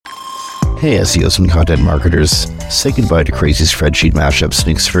Hey SEOs and content marketers, say goodbye to crazy spreadsheet mashups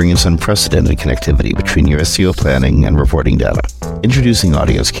and experience unprecedented connectivity between your SEO planning and reporting data. Introducing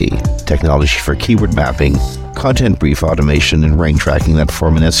Audience Key, technology for keyword mapping, content brief automation, and rank tracking that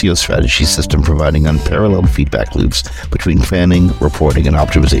form an SEO strategy system providing unparalleled feedback loops between planning, reporting, and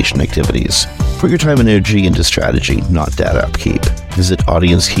optimization activities. Put your time and energy into strategy, not data upkeep. Visit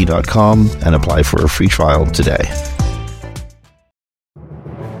audiencekey.com and apply for a free trial today.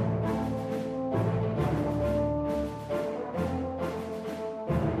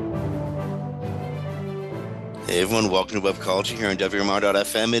 Hey everyone, welcome to Webcology here on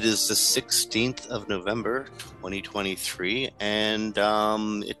WMR.fm. It is the 16th of November, 2023, and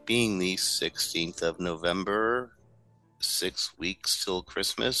it being the 16th of November, 6 weeks till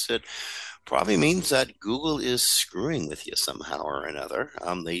Christmas, it probably means that Google is screwing with you somehow or another.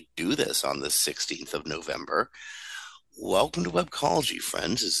 They do this on the 16th of November. Welcome to Webcology,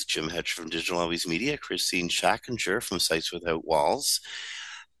 friends. This is Jim Hedge from Digital Always Media, Christine Schackinger from Sites Without Walls.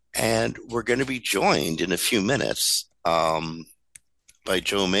 And we're going to be joined in a few minutes by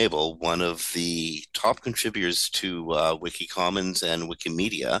Joe Mabel, one of the top contributors to Wikicommons and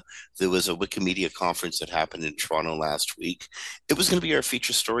Wikimedia. There was a Wikimedia conference that happened in Toronto last week. It was going to be our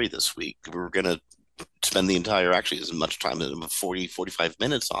feature story this week. We were going to spend the entire, actually as much time as 45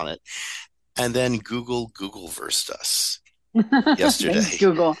 minutes on it. And then Google-versed us yesterday.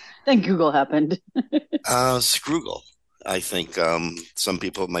 Then Google happened. Scroogle. I think some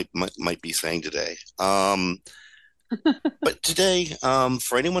people might be saying today. But today,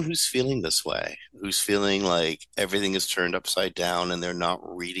 for anyone who's feeling this way, who's feeling like everything is turned upside down and they're not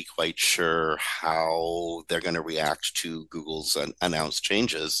really quite sure how they're going to react to Google's announced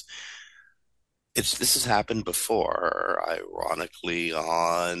changes, this has happened before, ironically,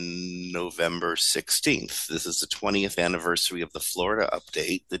 on November 16th. This is the 20th anniversary of the Florida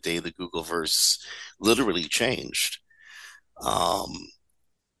update, the day the Googleverse literally changed.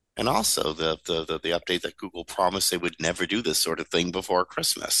 And also the update that Google promised they would never do this sort of thing before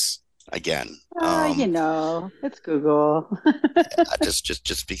Christmas again. It's Google.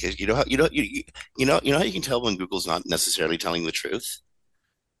 just because you know how you can tell when Google's not necessarily telling the truth.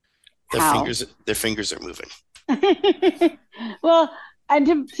 Their fingers are moving. Well,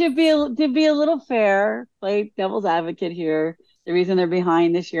 and to be a little fair, play devil's advocate here. The reason they're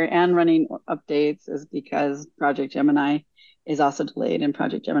behind this year and running updates is because Project Gemini is also delayed, and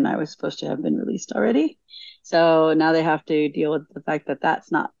Project Gemini was supposed to have been released already. So now they have to deal with the fact that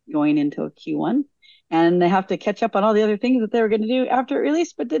that's not going into a Q1, and they have to catch up on all the other things that they were going to do after it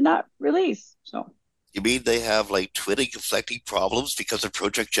released, but did not release. So you mean they have like twinning conflicting problems because of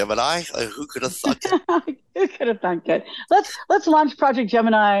Project Gemini? Who could have thought it? Who could have thought it? Let's launch Project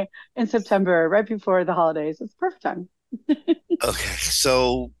Gemini in September, right before the holidays. It's perfect time. Okay,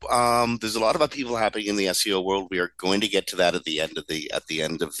 so there's a lot of upheaval happening in the SEO world. We are going to get to that at the end of the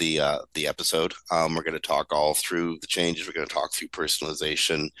episode. We're going to talk all through the changes. We're going to talk through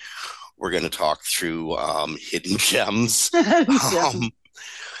personalization. We're going to talk through hidden gems.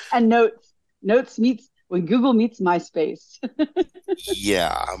 And notes meets when Google meets MySpace.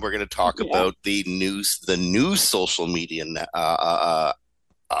 Yeah, we're going to talk about the new social media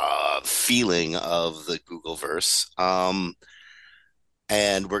feeling of the Googleverse.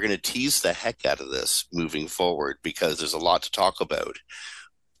 And we're going to tease the heck out of this moving forward because there's a lot to talk about.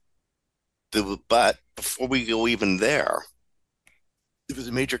 But before we go even there was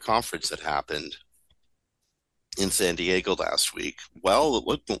a major conference that happened in San Diego last week. Well,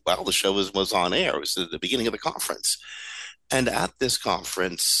 the show was on air. It was at the beginning of the conference. And at this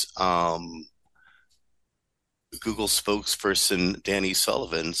conference, Google spokesperson Danny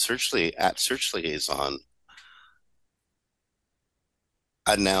Sullivan, Search Liaison,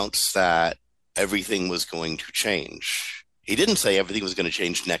 announced that everything was going to change. He didn't say everything was going to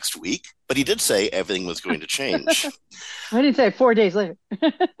change next week, but he did say everything was going to change. What did he say 4 days later?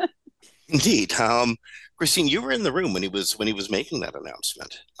 Indeed. Christine, you were in the room when he was making that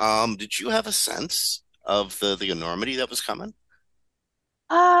announcement. Did you have a sense of the enormity that was coming?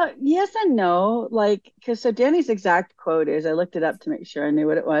 Yes and no. So Danny's exact quote is, I looked it up to make sure I knew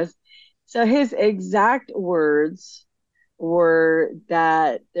what it was. So his exact words were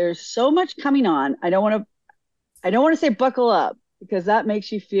that there's so much coming on. I don't want to say buckle up because that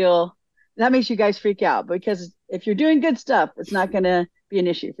makes you guys freak out. Because if you're doing good stuff, it's not going to be an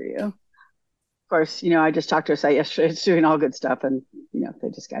issue for you. Of course, I just talked to a site yesterday. It's doing all good stuff, and they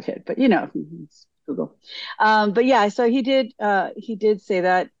just got hit. But it's Google. But yeah, so he did say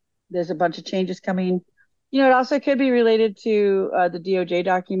that there's a bunch of changes coming. It also could be related to the DOJ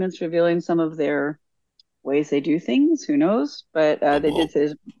documents revealing some of their ways they do things. Who knows? But they did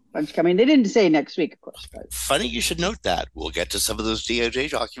say bunch coming. They didn't say next week, of course, but Funny you should note that. We'll get to some of those DOJ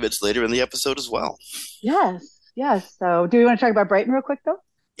documents later in the episode as well. yes, yes. So, do we want to talk about Brighton real quick, though?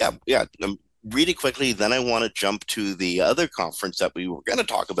 Yeah, yeah. Really quickly, then I want to jump to the other conference that we were going to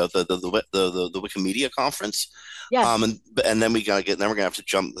talk about, the Wikimedia conference. Yes, And then we're gonna have to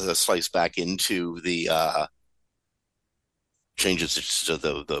jump slice back into the changes to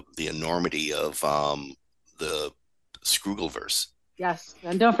the enormity of the Scroogelverse. yes.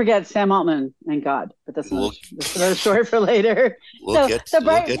 And don't forget Sam Altman and God, but We'll that's another story for later. So we'll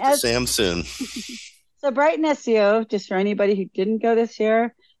Brighton get to Sam soon. So Brighton SEO, just for anybody who didn't go this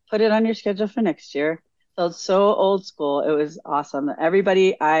year, put it on your schedule for next year. Felt so old school. It was awesome.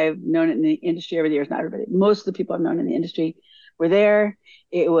 Everybody I've known in the industry over the years, not everybody, most of the people I've known in the industry were there.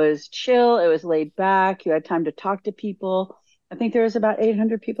 It was chill. It was laid back. You had time to talk to people. I think there was about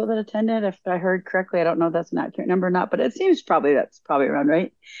 800 people that attended. If I heard correctly, I don't know if that's an accurate number or not, but it seems probably that's probably around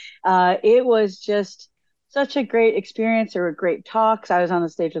right. It was just such a great experience. There were great talks. I was on the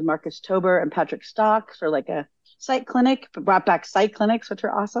stage with Marcus Tober and Patrick Stock for like a site clinic, brought back site clinics, which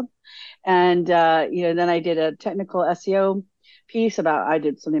are awesome. And then I did a technical SEO piece I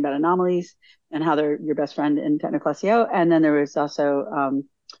did something about anomalies and how they're your best friend in technical SEO. And then there was also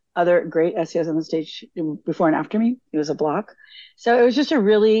other great SEOs on the stage before and after me. It was a block. So it was just a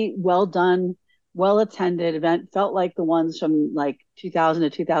really well done, well attended event. Felt like the ones from like 2000 to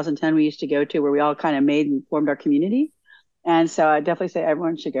 2010 we used to go to, where we all kind of made and formed our community. And so I definitely say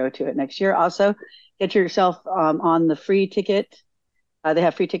everyone should go to it next year. Also, get yourself on the free ticket. They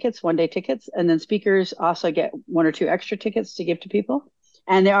have free tickets, 1 day tickets, and then speakers also get one or two extra tickets to give to people.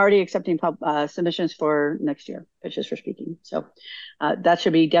 And they're already accepting submissions for next year, pitches for speaking. So that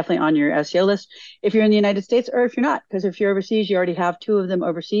should be definitely on your SEO list if you're in the United States, or if you're not, because if you're overseas, you already have two of them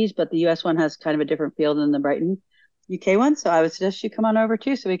overseas, but the US one has kind of a different feel than the Brighton UK one. So I would suggest you come on over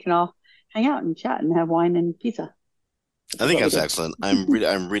too, so we can all hang out and chat and have wine and pizza, which I is think what we that's do. excellent.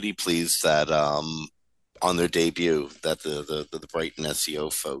 I'm really pleased that on their debut that the Brighton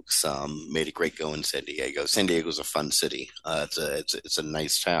SEO folks made a great go in San Diego. San Diego's a fun city. It's a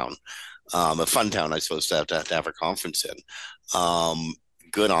nice town, a fun town, I suppose, to have a conference in.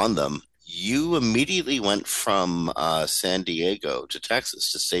 Good on them. You immediately went from San Diego to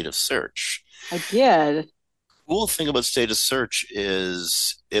Texas to State of Search. I did. Cool thing about State of Search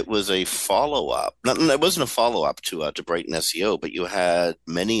is it was a follow up. Not, it wasn't a follow up to Brighton SEO, but you had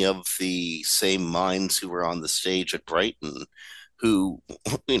many of the same minds who were on the stage at Brighton, who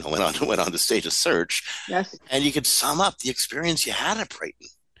went on the State of Search, Yes. and you could sum up the experience you had at Brighton.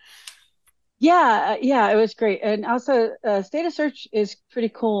 Yeah, it was great. And also, State of Search is pretty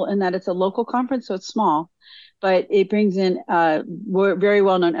cool in that it's a local conference, so it's small, but it brings in very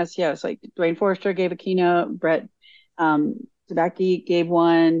well-known SEOs. Like Dwayne Forrester gave a keynote, Brett Zabacki gave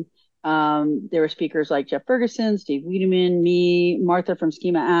one. There were speakers like Jeff Ferguson, Steve Wiedemann, me, Martha from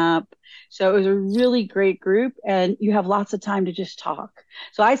Schema App. So it was a really great group, and you have lots of time to just talk.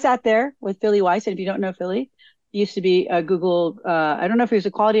 So I sat there with Philly Weiss, and if you don't know Philly, he used to be a Google, I don't know if he was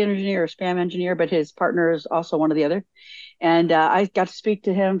a quality engineer or spam engineer, but his partner is also one or the other. And I got to speak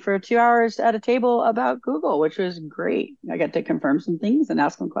to him for 2 hours at a table about Google, which was great. I got to confirm some things and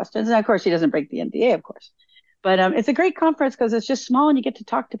ask him questions. And of course, he doesn't break the NDA, of course. But it's a great conference because it's just small and you get to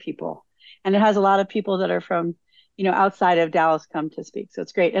talk to people. And it has a lot of people that are from, outside of Dallas come to speak. So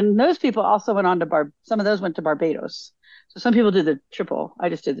it's great. And those people also went on to some of those went to Barbados. So some people did the triple. I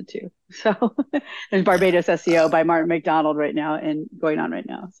just did the two. So there's Barbados SEO by Martin McDonald right now and going on right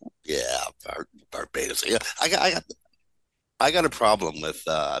now. So Yeah, Barbados. Yeah, I got a problem with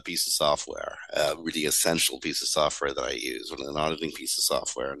a piece of software, a really essential piece of software that I use, an auditing piece of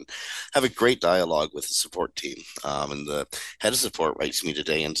software, and have a great dialogue with the support team. And the head of support writes me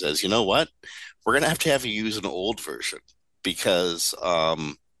today and says, "You know what? We're going to have you use an old version because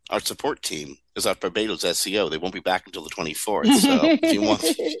our support team is at Barbados SEO. They won't be back until the 24th. So if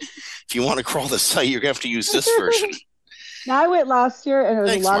you want to crawl the site, you're going to have to use this version." Now I went last year and it was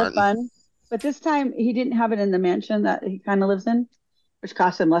a Thanks, lot of Martin. fun. But this time he didn't have it in the mansion that he kind of lives in, which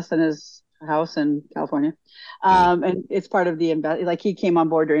cost him less than his house in California. Mm. And it's part of the like he came on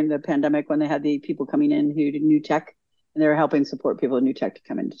board during the pandemic when they had the people coming in who did new tech, and they were helping support people in new tech to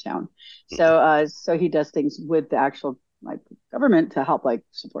come into town. So he does things with the actual like government to help like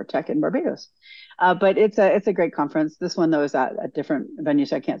support tech in Barbados. But it's a great conference. This one though is at a different venue,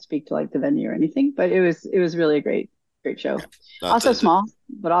 so I can't speak to like the venue or anything. But it was really a great show. Not Also the, small,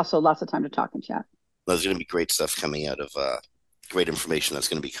 but also lots of time to talk and chat. There's going to be great stuff coming out of great information that's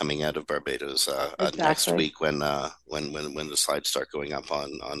going to be coming out of Barbados next Exactly. week when the slides start going up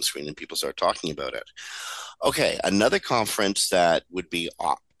on screen and people start talking about it. Okay, another conference that would be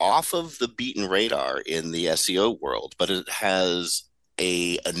off of the beaten radar in the SEO world, but it has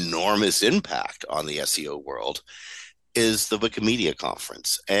a enormous impact on the SEO world, is the Wikimedia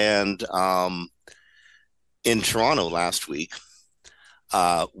conference. And in Toronto last week,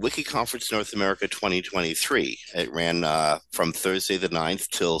 Wiki Conference North America 2023. It ran from Thursday the 9th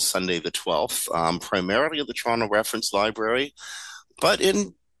till Sunday the 12th, primarily at the Toronto Reference Library, but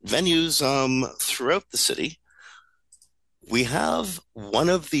in venues throughout the city. We have one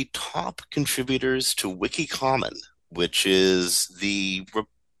of the top contributors to Wiki Common, which is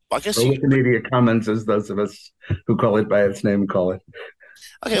I guess Or you. Wikimedia Commons, as those of us who call it by its name call it.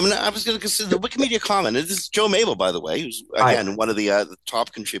 Okay, I was going to consider the Wikimedia Common. This is Joe Mabel, by the way, who's Hi. again one of the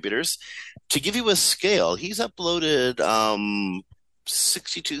top contributors. To give you a scale, he's uploaded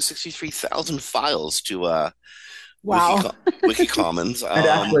 63,000 files to Wiki Wow. Wiki Commons. And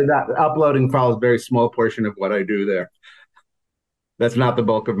actually, that uploading files a very small portion of what I do there. That's not the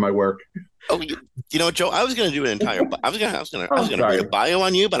bulk of my work. Oh, you know, Joe, I was going to do an entire. I was Oh, gonna write a sorry. bio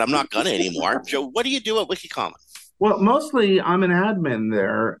on you, but I'm not going to anymore. Joe, what do you do at Wiki Common? Well, mostly I'm an admin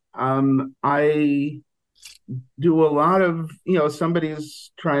there. I do a lot of,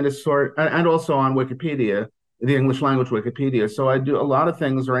 somebody's trying to sort, and also on Wikipedia, the English language Wikipedia. So I do a lot of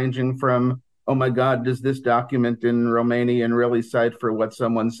things ranging from, oh my God, does this document in Romanian really cite for what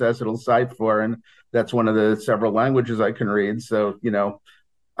someone says it'll cite for? And that's one of the several languages I can read. So,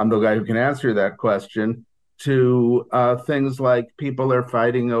 I'm the guy who can answer that question, to things like people are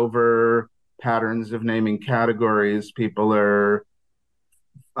fighting over patterns of naming categories. People are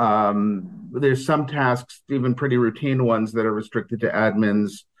there's some tasks, even pretty routine ones, that are restricted to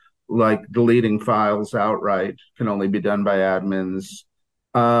admins, like deleting files outright can only be done by admins.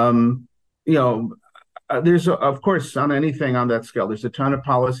 Um, you know, there's, of course, on anything on that scale, there's a ton of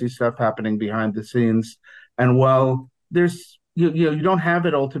policy stuff happening behind the scenes. And while you don't have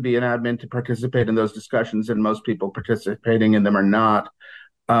it all to be an admin to participate in those discussions, and most people participating in them are not.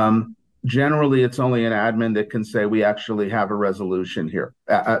 Um, Generally, it's only an admin that can say we actually have a resolution here.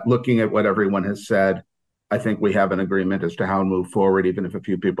 Looking at what everyone has said, I think we have an agreement as to how to move forward, even if a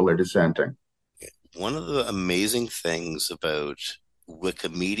few people are dissenting. One of the amazing things about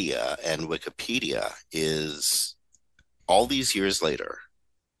Wikimedia and Wikipedia is all these years later,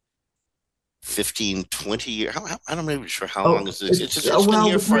 15, 20 years, I'm not even sure how long Oh, it's been well,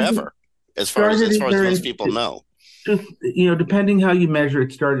 here depends. forever, Started as far as either most in people know. just depending how you measure,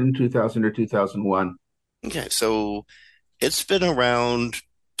 it started in 2000 or 2001. Okay, so it's been around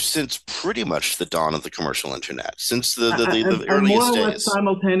since pretty much the dawn of the commercial internet, since the And more earliest or less days.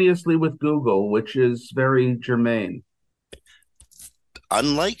 simultaneously with Google, which is very germane.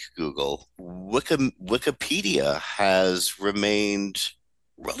 Unlike Google, Wikipedia has remained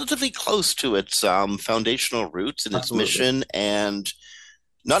relatively close to its foundational roots and its Absolutely. mission, and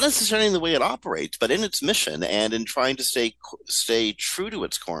not necessarily in the way it operates, but in its mission and in trying to stay true to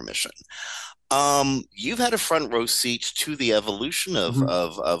its core mission. You've had a front row seat to the evolution Mhm.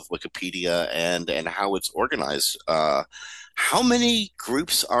 of Wikipedia and how it's organized. How many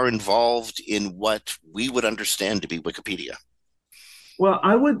groups are involved in what we would understand to be Wikipedia? Well,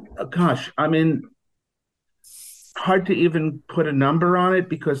 I would, gosh, I mean, hard to even put a number on it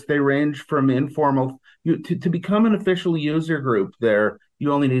because they range from informal. To become an official user group there,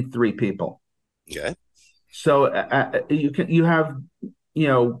 you only need three people. Okay. So you have you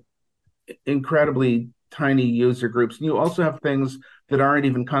know incredibly tiny user groups. And you also have things that aren't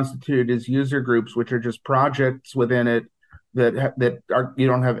even constituted as user groups, which are just projects within it that are, you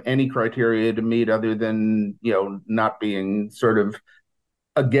don't have any criteria to meet other than not being sort of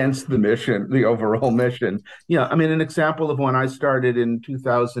against the mission, the overall mission. I mean, an example of when I started in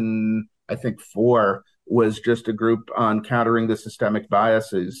 2000, I think four, was just a group on countering the systemic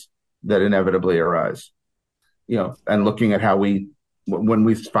biases that inevitably arise. And looking at how when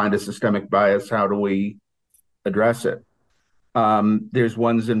we find a systemic bias, how do we address it? There's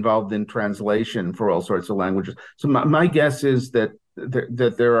ones involved in translation for all sorts of languages. So my guess is that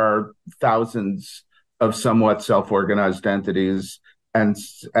there are thousands of somewhat self-organized entities, and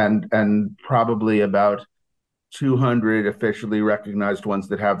probably about 200 officially recognized ones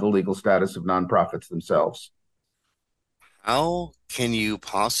that have the legal status of nonprofits themselves. How can you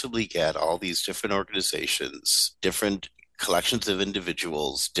possibly get all these different organizations, different collections of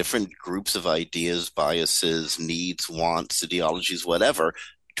individuals, different groups of ideas, biases, needs, wants, ideologies, whatever,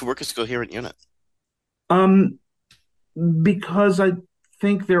 to work as a coherent unit? Um, because I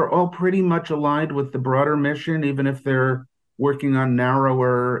think they're all pretty much aligned with the broader mission, even if they're working on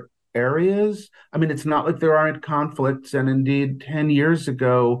narrower areas. I mean, it's not like there aren't conflicts. And indeed, 10 years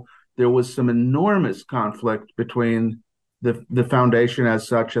ago, there was some enormous conflict between the foundation as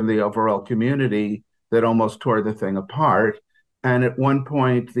such and the overall community that almost tore the thing apart. And at one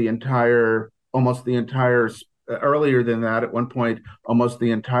point, almost the entire, earlier than that, at one point, almost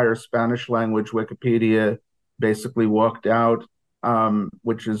the entire Spanish language Wikipedia basically walked out,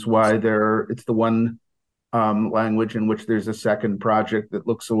 which is why it's the one language in which there's a second project that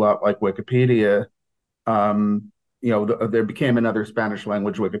looks a lot like Wikipedia. There became another Spanish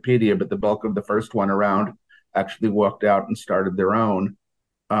language Wikipedia, but the bulk of the first one around actually walked out and started their own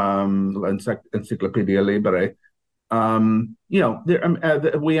Enciclopedia Libre.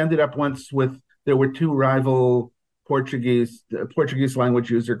 We ended up once with there were two rival Portuguese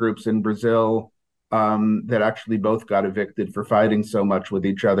language user groups in Brazil that actually both got evicted for fighting so much with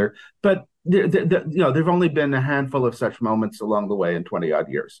each other. But there've only been a handful of such moments along the way in 20 odd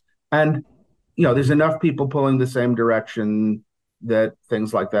years, and there's enough people pulling the same direction that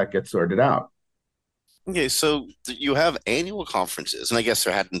things like that get sorted out. Okay, so you have annual conferences, and I guess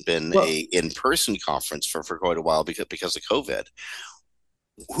there hadn't been Well, a in-person conference for quite a while because of COVID.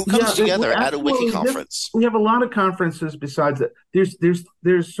 Who comes yeah, together at a wiki actually, conference? we have a lot of conferences besides that.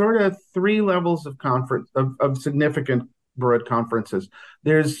 There's sort of three levels of conference of significant broad conferences.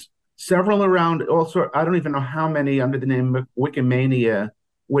 There's several around. Also, I don't even know how many under the name of Wikimania,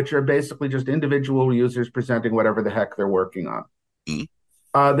 which are basically just individual users presenting whatever the heck they're working on. Hmm.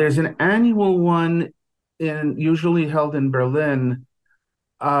 There's an annual one usually held in Berlin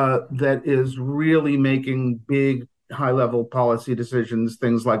that is really making big high-level policy decisions,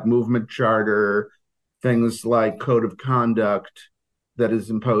 things like movement charter, things like code of conduct that is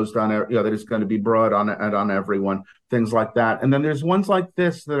imposed on, that is going to be brought on everyone, things like that. And then there's ones like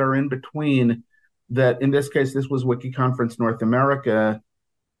this that are in between. That in this case, this was WikiConference North America,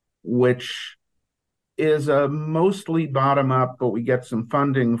 which is a mostly bottom up, but we get some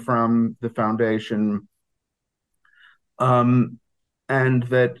funding from the foundation. And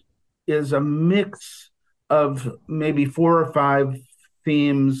that is a mix of maybe 4 or 5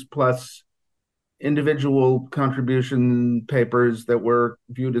 themes plus individual contribution papers that were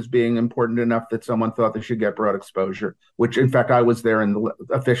viewed as being important enough that someone thought they should get broad exposure, which in fact I was there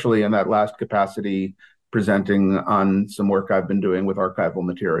officially in that last capacity presenting on some work I've been doing with archival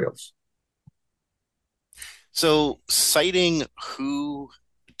materials. So citing who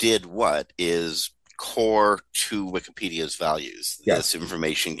did what is core to Wikipedia's values. Yes. This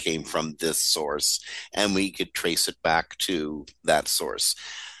information came from this source, and we could trace it back to that source.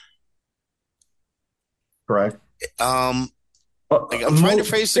 Correct. I'm trying to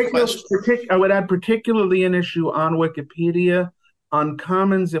phrase the question. I would add particularly an issue on Wikipedia, on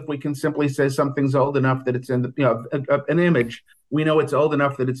Commons, if we can simply say something's old enough that it's in the, an image, we know it's old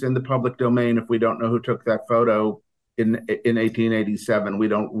enough that it's in the public domain. If we don't know who took that photo in 1887, we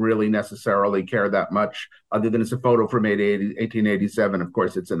don't really necessarily care that much, other than it's a photo from 1887. Of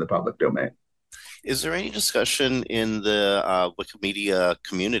course, it's in the public domain. Is there any discussion in the Wikimedia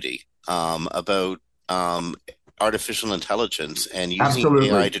community about artificial intelligence and using Absolutely.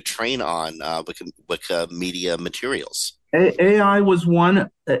 AI to train on Wikimedia materials? AI was one.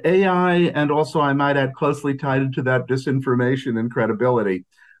 AI, and also I might add closely tied into that, disinformation and credibility,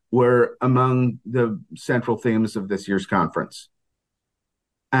 were among the central themes of this year's conference.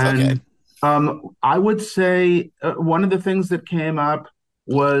 And okay. I would say one of the things that came up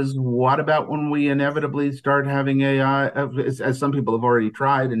was, what about when we inevitably start having AI, as some people have already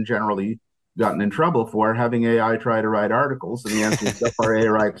tried and generally gotten in trouble for, having AI try to write articles, and the answer is so far AI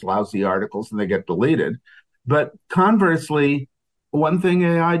writes lousy articles and they get deleted. But conversely, one thing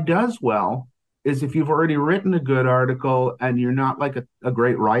AI does well is, if you've already written a good article and you're not like a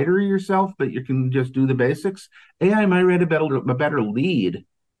great writer yourself, but you can just do the basics, AI might write a better lead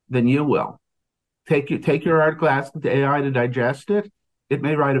than you will. Take your article, ask the AI to digest it. It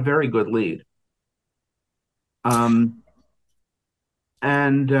may write a very good lead. Of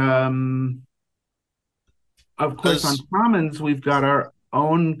course, on Commons, we've got our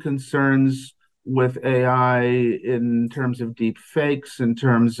own concerns with AI in terms of deep fakes, in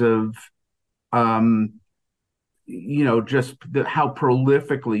terms of, just how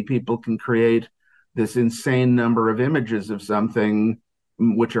prolifically people can create this insane number of images of something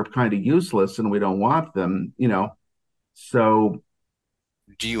which are kind of useless and we don't want them, So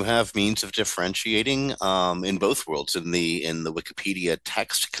do you have means of differentiating in both worlds, in the Wikipedia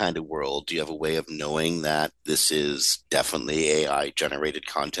text kind of world? Do you have a way of knowing that this is definitely AI generated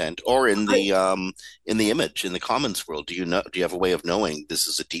content, or in the image, in the Commons world, do you have a way of knowing this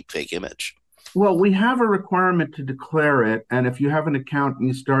is a deepfake image? Well, we have a requirement to declare it, and if you have an account and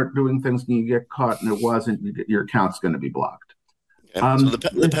you start doing things and you get caught and it wasn't, your account's going to be blocked. Okay. So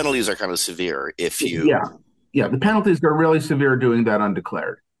the penalties are kind of severe if you Yeah, the penalties are really severe doing that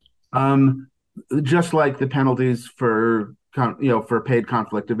undeclared. Um, just like the penalties for for paid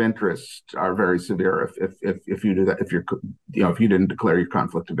conflict of interest are very severe if you do that if you're if you didn't declare your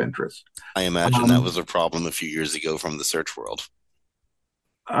conflict of interest. I imagine that Um, was a problem a few years ago from the search world.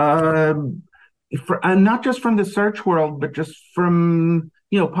 uh, and not just from the search world, but just from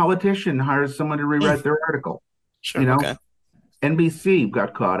politician hires someone to Hmm, rewrite their article. sure, You know, okay. NBC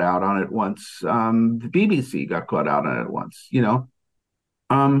got caught out on it once. The BBC got caught out on it once.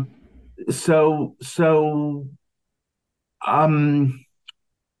 Um, so um,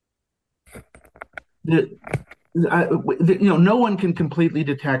 the, no one can completely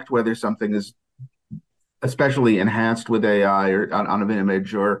detect whether something is especially enhanced with AI or on an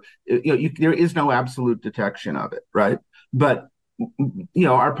image, or there is no absolute detection of it, right? But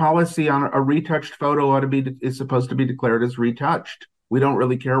our policy on a retouched photo is supposed to be declared as retouched. We don't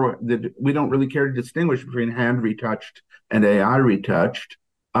really care we don't really care to distinguish between hand retouched and AI retouched.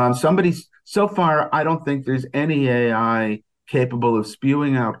 So far, I don't think there's any AI capable of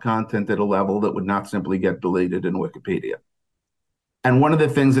spewing out content at a level that would not simply get deleted in Wikipedia. And one of the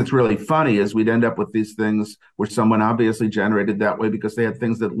things that's really funny is we'd end up with these things where someone obviously generated that way because they had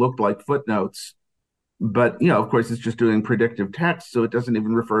things that looked like footnotes. But, of course, it's just doing predictive text, so it doesn't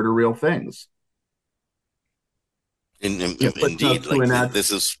even refer to real things. Indeed, Footnotes to like enact.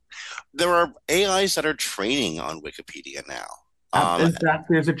 there are AIs that are training on Wikipedia now. In fact,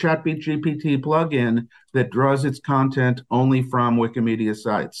 there's a ChatGPT plugin that draws its content only from Wikimedia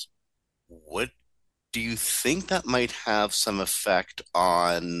sites. What do you think that might have some effect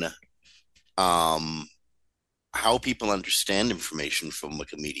on um, how people understand information from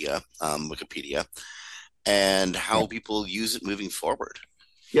Wikipedia, and how people use it moving forward?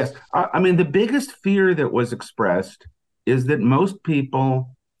 Yes. I mean, the biggest fear that was expressed is that most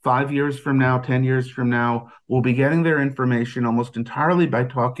people, 5 years from now, 10 years from now, will be getting their information almost entirely by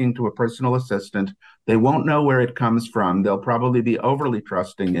talking to a personal assistant. They won't know where it comes from. They'll probably be overly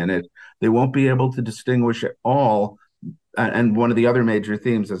trusting in it. They won't be able to distinguish at all. And one of the other major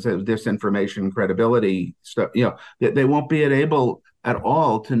themes is disinformation, credibility stuff. They won't be able at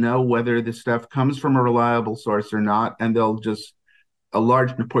all to know whether the stuff comes from a reliable source or not, and they'll just a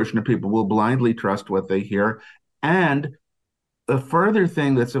large portion of people will blindly trust what they hear. And the further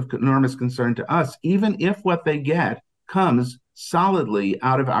thing that's of enormous concern to us, even if what they get comes solidly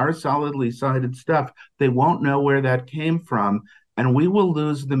out of our solidly cited stuff, they won't know where that came from. And we will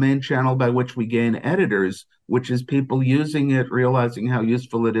lose the main channel by which we gain editors, which is people using it, realizing how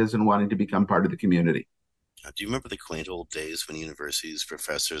useful it is, and wanting to become part of the community. Do you remember the quaint old days when universities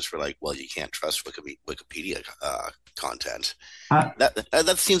professors were like, "Well, you can't trust Wikipedia content"? Uh,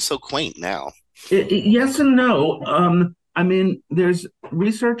 That seems so quaint now. Yes and no. I mean, there's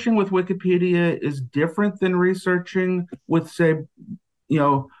researching with Wikipedia is different than researching with, say,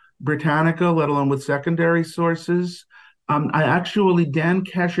 Britannica, let alone with secondary sources. Dan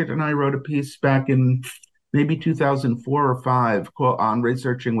Keshet and I wrote a piece back in maybe 2004 or five on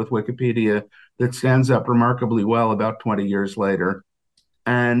researching with Wikipedia that stands up remarkably well about 20 years later.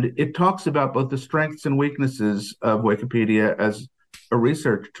 And it talks about both the strengths and weaknesses of Wikipedia as a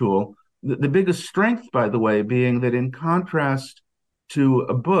research tool. The biggest strength, by the way, being that in contrast to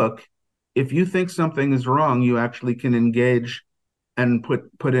a book, if you think something is wrong, you actually can engage and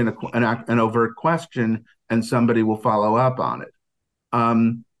put in an overt question, and somebody will follow up on it,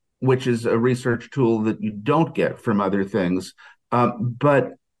 which is a research tool that you don't get from other things.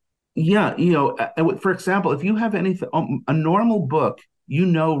 But yeah, for example, if you have anything, a normal book, you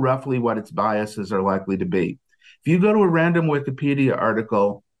know roughly what its biases are likely to be. If you go to a random Wikipedia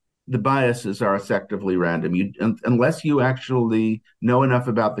article, the biases are effectively random. Unless you actually know enough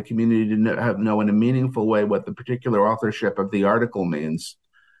about the community to know in a meaningful way what the particular authorship of the article means,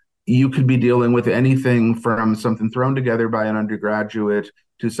 you could be dealing with anything from something thrown together by an undergraduate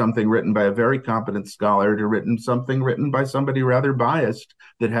to something written by a very competent scholar to something written by somebody rather biased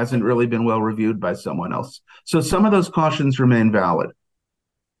that hasn't really been well reviewed by someone else. So some of those cautions remain valid.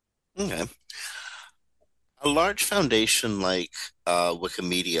 Okay. A large foundation like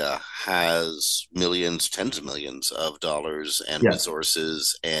Wikimedia has millions, tens of millions of dollars and Yes.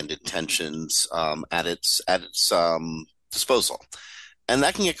 resources and intentions at its disposal, and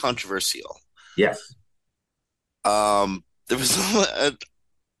that can get controversial. Yes. There was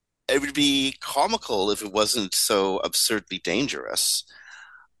it would be comical if it wasn't so absurdly dangerous.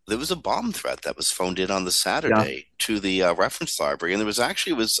 There was a bomb threat that was phoned in on the Yeah. Saturday to the reference library, and there was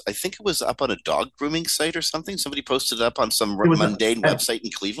actually was I think it was up on a dog grooming site or something. Somebody posted it up on some It was mundane website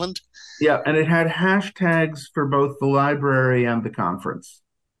in Cleveland. yeah, and it had hashtags for both the library and the conference.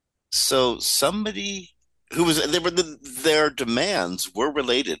 So somebody who was they were their demands were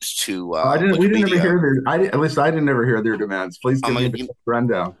related to I didn't. We didn't ever Wikipedia. hear their. At least I didn't ever hear their demands. Please give me the You,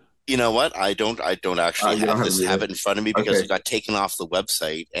 rundown. you know what? I don't actually You don't have have them this have either. it in front of me because Okay. it got taken off the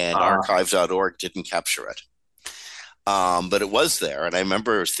website and Uh, archive.org didn't capture it. But it was there, and I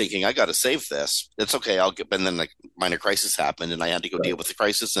remember thinking, I got to save this. It's okay, I'll get. And then like minor crisis happened, and I had to go right. deal with the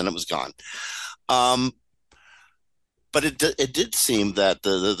crisis, and it was gone. Um, but it did seem that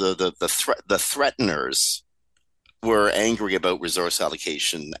the threateners were angry about resource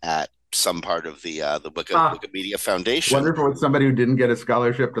allocation at some part of the Ah, Wikimedia Foundation, wonder if it was somebody who didn't get a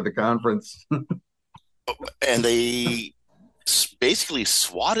scholarship to the conference. and they basically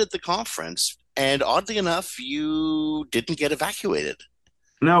swatted the conference. And oddly enough, you didn't get evacuated.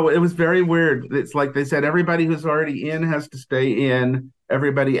 No, it was very weird. It's like they said everybody who's already in has to stay in.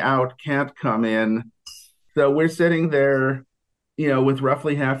 Everybody out can't come in. So we're sitting there, with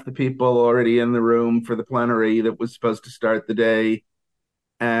roughly half the people already in the room for the plenary that was supposed to start the day.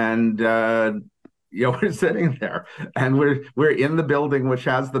 And we're sitting there and we're in the building which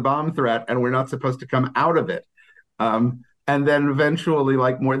has the bomb threat, and we're not supposed to come out of it. And then eventually,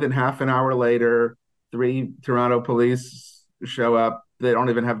 like more than half an hour later, three Toronto police show up. They don't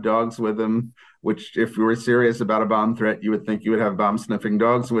even have dogs with them, which, if you were serious about a bomb threat, you would think you would have bomb sniffing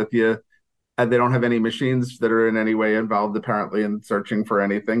dogs with you. And they don't have any machines that are in any way involved, apparently, in searching for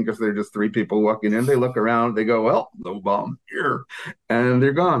anything because they're just three people walking in. They look around, they go, well, no bomb here. And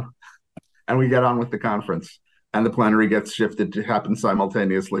they're gone. And we get on with the conference. And the plenary gets shifted to happen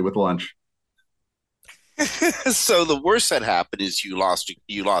simultaneously with lunch. So the worst that happened is you lost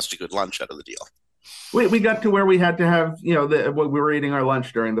a good lunch out of the deal. We got to where we had to have, we were eating our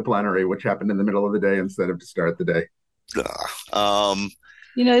lunch during the plenary, which happened in the middle of the day instead of to start the day. Um,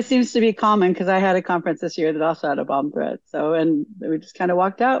 It seems to be common because I had a conference this year that also had a bomb threat. So, and we just kind of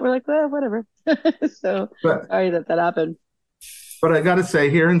walked out. We're like, well, whatever. So But sorry that happened. but I got to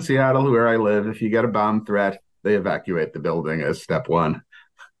say, here in Seattle, where I live, if you get a bomb threat, they evacuate the building as step one.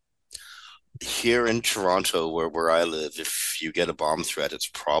 Here in Toronto, where I live, if you get a bomb threat, it's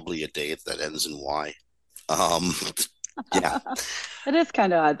probably a day that ends in Y. Um, yeah. It is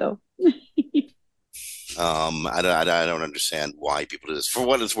kind of odd though. I don't understand why people do this. For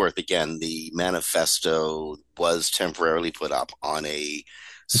what it's worth, again, the manifesto was temporarily put up on a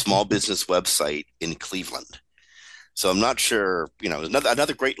small business website in Cleveland. So I'm not sure,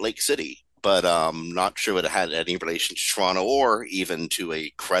 another Great Lake city, but not sure it had any relation to Toronto or even to a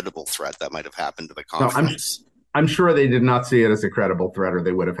credible threat that might have happened to the No, conference. I'm sure they did not see it as a credible threat, or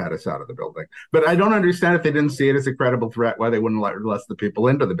they would have had us out of the building. But I don't understand, if they didn't see it as a credible threat, why they wouldn't let the people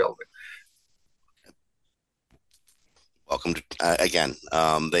into the building. Welcome to again.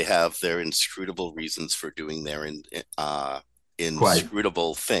 They have their inscrutable reasons for doing their Quite,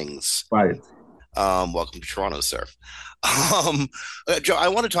 inscrutable things. quite. Welcome to Toronto, sir. Joe, I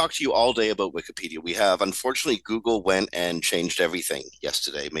want to talk to you all day about Wikipedia. We have, unfortunately, Google went and changed everything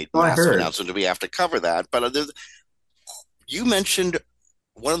yesterday, made Oh, I massive heard. announcement that we have to cover that. But you mentioned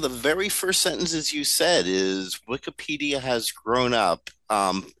one of the very first sentences you said is Wikipedia has grown up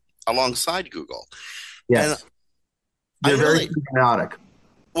alongside Google. And Yes, I they're know very that, symbiotic.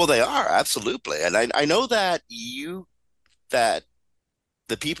 well, they are absolutely. And I know that that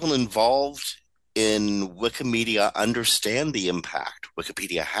the people involved in Wikimedia understand the impact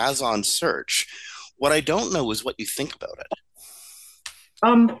Wikipedia has on search. What I don't know is what you think about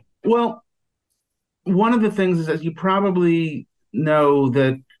it. Well, one of the things is, as you probably know,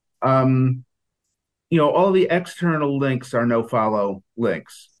 that um, all the external links are no follow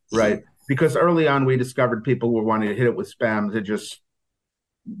links, Mm-hmm. right? Because early on we discovered people were wanting to hit it with spam to just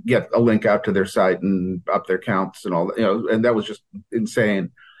get a link out to their site and up their counts and all that, and that was just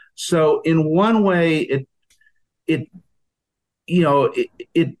insane. So in one way, it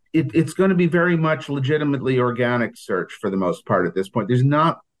it's going to be very much legitimately organic search for the most part at this point. There's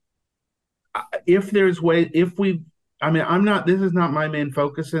not, if there's way if we I mean, I'm not, this is not my main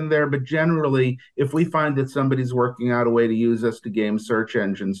focus in there, but generally, if we find that somebody's working out a way to use us to game search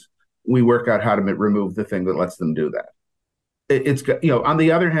engines, we work out how to remove the thing that lets them do that. On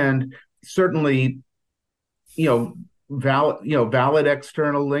the other hand, certainly, valid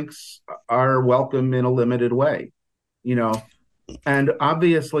external links are welcome in a limited way, you know, and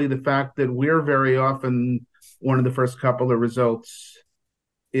obviously the fact that we're very often one of the first couple of results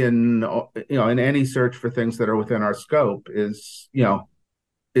in in any search for things that are within our scope is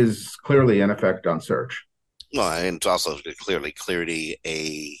clearly an effect on search. Well, and it's also clearly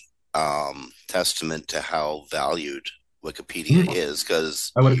a testament to how valued Wikipedia Mhm. is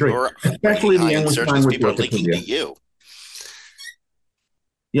because I would agree, you're ranking especially the high in English search because language people are linking to Wikipedia. you.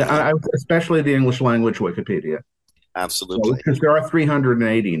 Yeah, especially the English language Wikipedia. So, Absolutely. because there are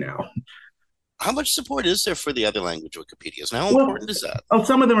 380 now. How much support is there for the other language Wikipedias? And how Well, important is that? oh,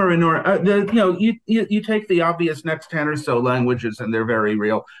 some of them are enormous. You take the obvious next 10 or so languages, and they're very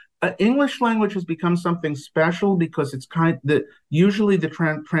real. English language has become something special because it's kind that usually the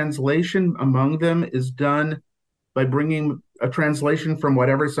translation among them is done by bringing a translation from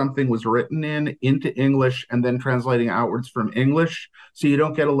whatever something was written in into English and then translating outwards from English. So you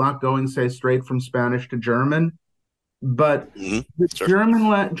don't get a lot going, say, straight from Spanish to German. But Mm-hmm. the Sure.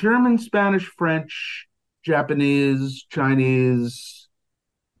 German, Spanish, French, Japanese, Chinese.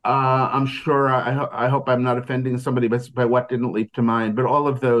 I'm sure. I hope I'm not offending somebody by what didn't leap to mind. But all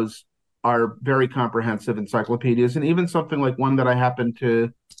of those are very comprehensive encyclopedias, and even something like one that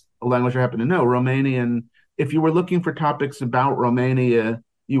a language I happen to know, Romanian. If you were looking for topics about Romania,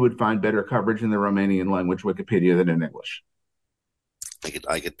 you would find better coverage in the Romanian language Wikipedia than in English.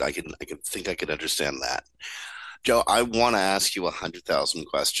 I could understand that. Joe, I want to ask you 100,000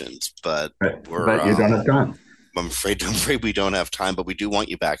 questions, but we're But you don't have time. I'm afraid we don't have time, but we do want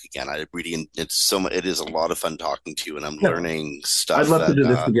you back again. It is a lot of fun talking to you, and I'm Yeah. learning I'd stuff love to that do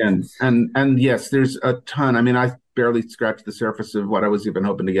this again. And yes, there's a ton. I mean, I barely scratched the surface of what I was even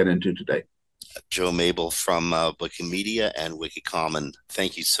hoping to get into today. Joe Mabel from Wikimedia and Wikicommon.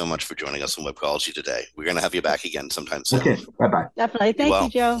 Thank you so much for joining us on Webcology today. We're going to have you back again sometime soon. Okay, bye-bye. Definitely. Thank you,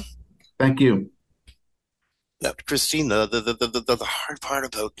 Joe. Thank you. Now, Christine, the hard part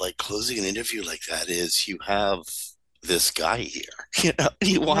about like closing an interview like that is you have this guy here.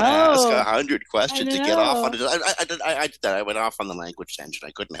 You want to ask 100 questions to get off on it. I did that. I went off on the language tangent.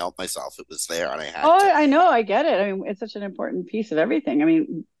 I couldn't help myself. It was there, and I had to. I know. I get it. I mean, it's such an important piece of everything. I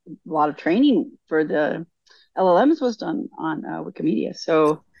mean, a lot of training for the LLMs was done on Wikimedia,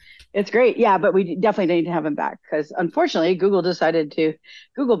 so it's great. Yeah, but we definitely need to have him back because unfortunately, Google decided to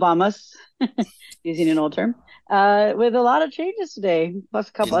Google bomb us, using an old term, with a lot of changes today, plus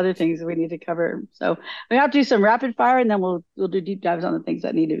a couple other things we need to cover. So we have to do some rapid fire, and then we'll do deep dives on the things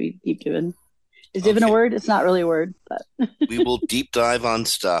that need to be deep diving. Is diving a word? It's not really a word, but we will deep dive on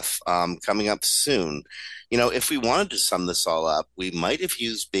stuff coming up soon. If we wanted to sum this all up, we might have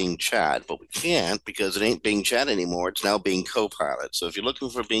used Bing Chat, but we can't because it ain't Bing Chat anymore. It's now Bing Copilot. So if you're looking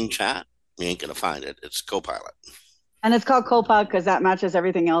for Bing Chat, you ain't going to find it. It's Copilot. And it's called Copilot because that matches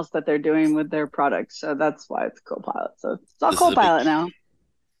everything else that they're doing with their products. So that's why it's Copilot. So it's all Copilot now.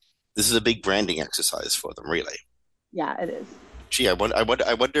 This is a big branding exercise for them, really. Yeah, it is. Gee, I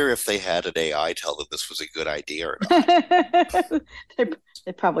wonder if they had an AI tell them this was a good idea or not.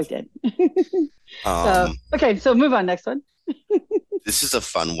 They probably did. So move on. Next one. This is a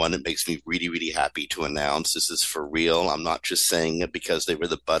fun one. It makes me really, really happy to announce this is for real. I'm not just saying it because they were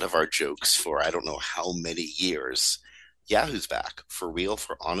the butt of our jokes for I don't know how many years. Yahoo's back. For real,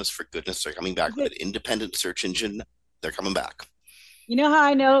 for honest, for goodness. They're coming back with an independent search engine. They're coming back. You know how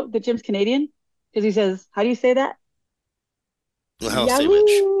I know that Jim's Canadian? Because he says, how do you say that? Well,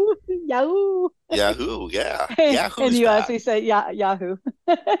 Yahoo! Yahoo! Yahoo, yeah. Yahoo. In the US, we say Yahoo.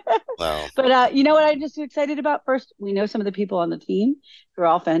 Well, but you know what I'm just excited about? First, we know some of the people on the team who are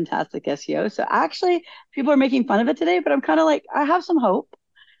all fantastic SEO. So actually, people are making fun of it today, but I'm kind of like, I have some hope.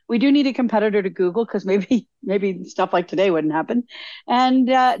 We do need a competitor to Google because maybe stuff like today wouldn't happen. And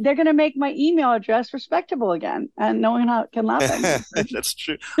they're going to make my email address respectable again, and no one can laugh at me. That's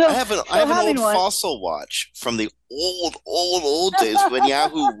true. I have an old fossil watch from the old days when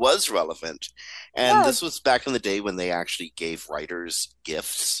Yahoo was relevant, and this was back in the day when they actually gave writers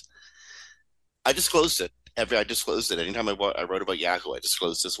gifts. I disclosed it. Anytime I wrote about Yahoo, I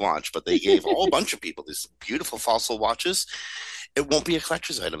disclosed this watch. But they gave a whole bunch of people these beautiful fossil watches. It won't be a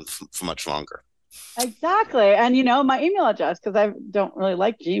collector's item for much longer. Exactly. And, my email address, because I don't really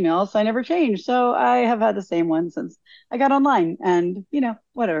like Gmail, so I never changed. So I have had the same one since I got online and,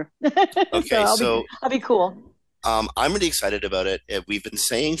 whatever. Okay, so I'll be cool. I'm really excited about it. We've been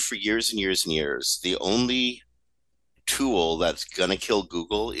saying for years and years and years, the only tool that's going to kill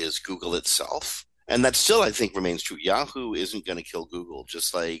Google is Google itself. And that still, I think, remains true. Yahoo isn't going to kill Google,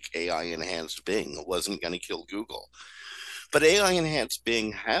 just like AI-enhanced Bing wasn't going to kill Google. But AI-enhanced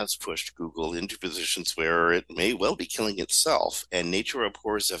Bing has pushed Google into positions where it may well be killing itself, and nature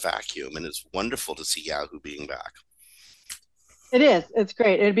abhors a vacuum, and it's wonderful to see Yahoo being back. It is. It's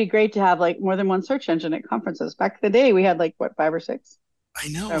great. It'd be great to have more than one search engine at conferences. Back in the day, we had 5 or 6. I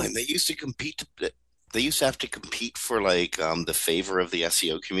know, and they used to compete. They used to have to compete for the favor of the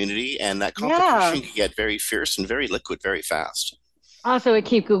SEO community, and that competition could get very fierce and very liquid very fast. Also, it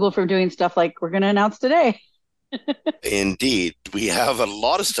keep Google from doing stuff like we're going to announce today. Indeed. We have a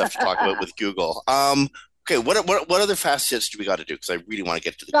lot of stuff to talk about with Google. Okay, what other fast hits do we got to do? Because I really want to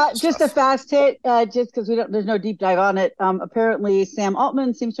get to the Google Just a stuff. fast hit, just because we don't. There's no deep dive on it. Apparently, Sam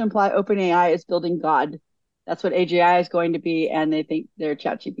Altman seems to imply OpenAI is building God. That's what AGI is going to be, and they think their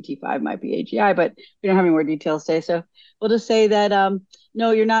ChatGPT 5 might be AGI, but we don't have any more details today. So we'll just say that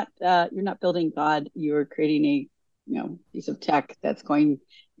no, you're not. You're not building God. You're creating a piece of tech that's going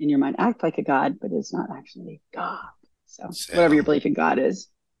in your mind act like a God, but it's not actually God. So whatever your Sam, belief in God is.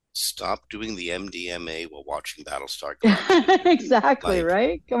 stop doing the MDMA while watching Battlestar Galactica. Exactly, Like,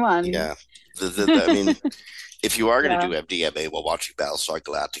 right? Come on. yeah, I mean, if you are going to Yeah. do MDMA while watching Battlestar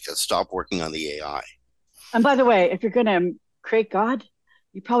Galactica, stop working on the AI. And by the way, if you're going to create God,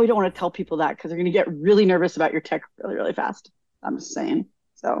 you probably don't want to tell people that because they're going to get really nervous about your tech really, really fast. I'm just saying.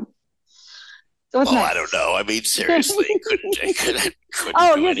 So what's Well, I don't next? know. I mean, seriously, couldn't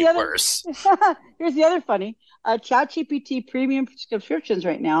Oh, do any worse. here's the other funny. ChatGPT premium subscriptions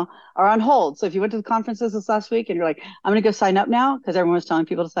right now are on hold. So if you went to the conferences this last week and you're like, I'm going to go sign up now because everyone was telling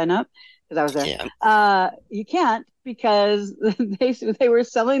people to sign up because I was there. Can't. You can't because they were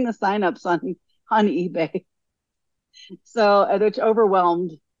selling the signups on eBay. So which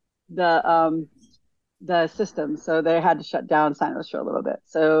overwhelmed the system. So they had to shut down signups for a little bit.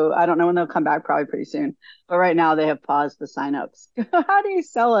 So I don't know when they'll come back, probably pretty soon. But right now they have paused the signups. How do you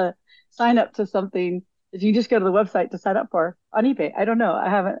sell a sign up to something that you just go to the website to sign up for on eBay? I don't know. I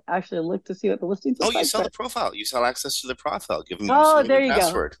haven't actually looked to see what the listings Oh, look you like, sell the but profile. You sell access to the profile. Give them oh, username there and you go.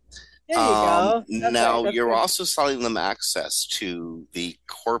 password. There you go. That's right. Now That's you're good. also selling them access to the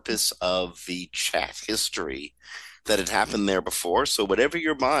corpus of the chat history that had happened there before. So whatever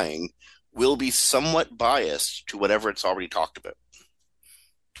you're buying will be somewhat biased to whatever it's already talked about.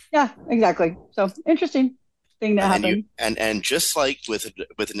 Yeah, exactly. So interesting thing that And then happened. just like with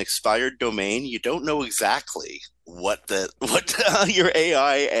an expired domain, you don't know exactly what your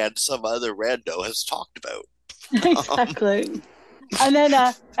AI and some other rando has talked about. Um, Exactly. And then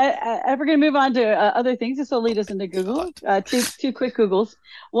if we're going to move on to other things, this will lead us into God, Google. Two quick Googles.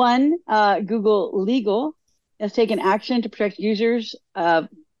 One, Google Legal has taken action to protect users of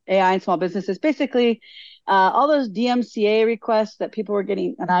AI and small businesses. Basically, all those DMCA requests that people were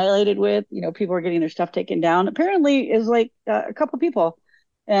getting annihilated with, people were getting their stuff taken down. Apparently, is like a couple people,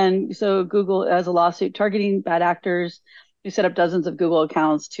 and so Google has a lawsuit targeting bad actors who set up dozens of Google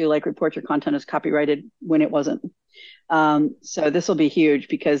accounts to like report your content as copyrighted when it wasn't. So this will be huge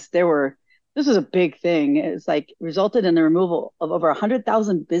because this was a big thing. It's like resulted in the removal of over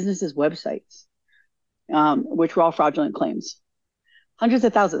 100,000 businesses' websites, which were all fraudulent claims. Hundreds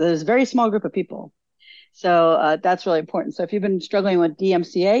of thousands. There's a very small group of people. So that's really important. So if you've been struggling with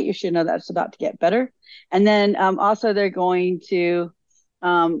DMCA, you should know that's about to get better. And then also they're going to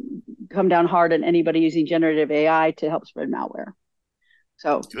come down hard on anybody using generative AI to help spread malware.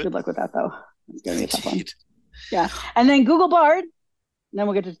 So good. good luck with that, though. It's going to be a tough one. Indeed. Yeah. And then Google Bard, and then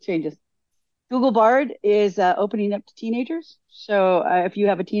we'll get to changes. Google Bard is opening up to teenagers. So if you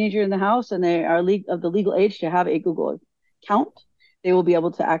have a teenager in the house and they are of the legal age to have a Google account, they will be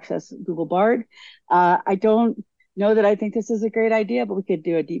able to access Google Bard. I don't know that I think this is a great idea, but we could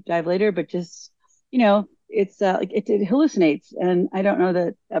do a deep dive later. But just, it's it hallucinates. And I don't know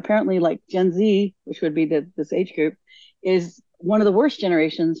that apparently like Gen Z, which would be this age group, is one of the worst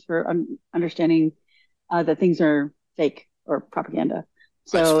generations for understanding that things are fake or propaganda.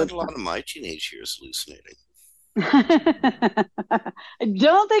 I So spent a lot of my teenage years hallucinating. I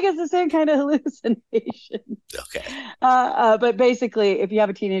don't think it's the same kind of hallucination. Okay. But basically, if you have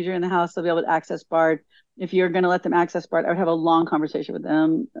a teenager in the house, they'll be able to access Bard. If you're going to let them access Bard, I would have a long conversation with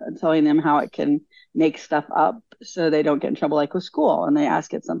them, telling them how it can make stuff up so they don't get in trouble, like with school, and they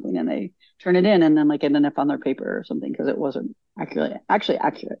ask it something and they turn it in, and then like end up on their paper or something because it wasn't actually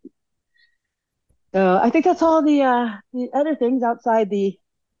accurate. So I think that's all the other things outside the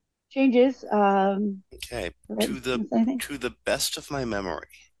changes. Okay. Right? Anything? To the best of my memory,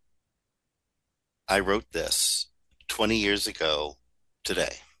 I wrote this 20 years ago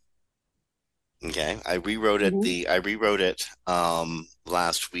today. Okay. Mm-hmm. I rewrote it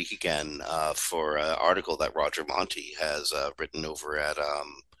last week again for an article that Roger Monti has written over at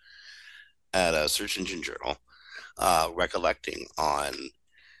a Search Engine Journal, recollecting on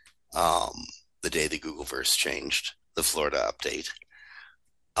um, the day the Googleverse changed, the Florida update.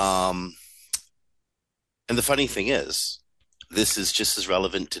 Um, and the funny thing is, this is just as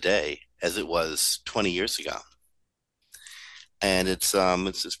relevant today as it was 20 years ago. And it's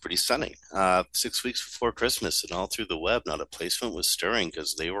pretty stunning. 6 weeks before Christmas and all through the web, not a placement was stirring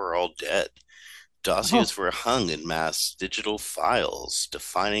because they were all dead. Oh, Dossiers were hung in mass digital files,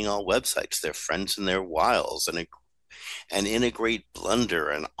 defining all websites, their friends and their wiles, and And in a great blunder,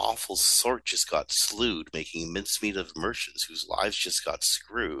 an awful sort just got slewed, making mincemeat of merchants whose lives just got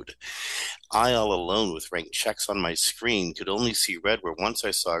screwed. I, all alone with ranked checks on my screen, could only see red where once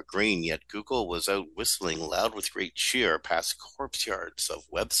I saw green, yet Google was out whistling loud with great cheer past corpse yards of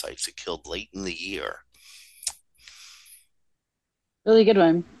websites it killed late in the year. Really good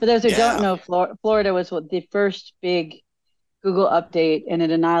one. For those who don't Yeah, know, Florida was what the first big Google update, and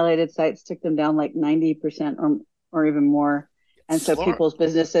it annihilated sites, took them down like 90% or even more. And so Florida. people's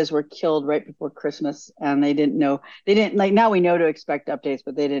businesses were killed right before Christmas, and they didn't know. They didn't like now we know to expect updates,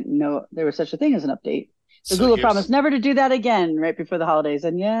 but they didn't know there was such a thing as an update. So So Google promised here's never to do that again right before the holidays,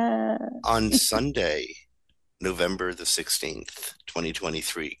 and yeah, on Sunday, November the 16th,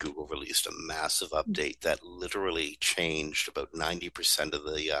 2023, Google released a massive update that literally changed about 90% of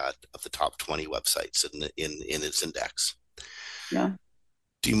the top 20 websites in its index. yeah.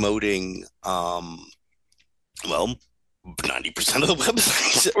 Demoting well 90% of the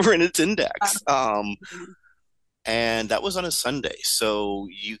websites that were in its index. And that was on a Sunday. So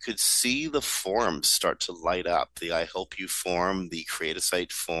you could see the forums start to light up. The I Help You forum, the Create a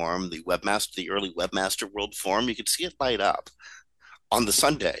Site forum, the early Webmaster World forum. You could see it light up on the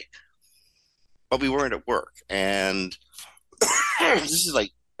Sunday. But we weren't at work. And this is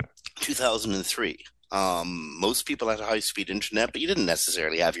like 2003. Most people had high speed internet, but you didn't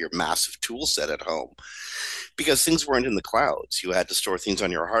necessarily have your massive tool set at home because things weren't in the clouds. You had to store things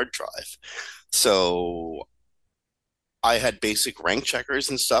on your hard drive. So I had basic rank checkers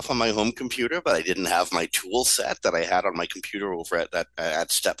and stuff on my home computer, but I didn't have my tool set that I had on my computer over at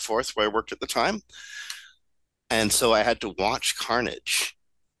Stepforth where I worked at the time. And so I had to watch carnage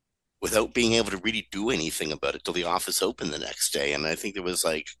without being able to really do anything about it till the office opened the next day. And I think there was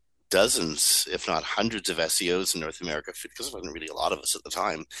like dozens, if not hundreds of SEOs in North America, because there wasn't really a lot of us at the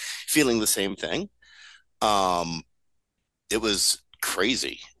time, feeling the same thing. It was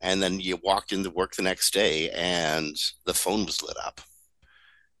crazy. And then you walked into work the next day and the phone was lit up.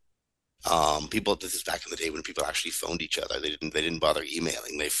 People, this is back in the day when people actually phoned each other. They didn't bother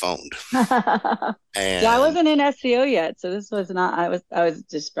emailing, they phoned. Yeah, I And wasn't in SEO yet, so this was not. I was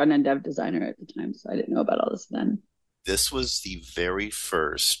just front end dev designer at the time, so I didn't know about all this then. this was the very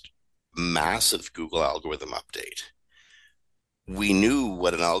first massive Google algorithm update. We knew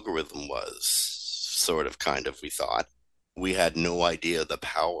what an algorithm was, sort of, kind of, we thought. We had no idea the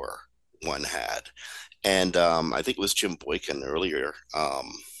power one had. And I think it was Jim Boykin earlier,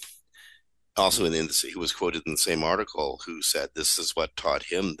 also who was quoted in the same article, who said this is what taught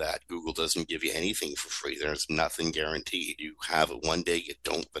him that Google doesn't give you anything for free. There's nothing guaranteed. You have it one day, you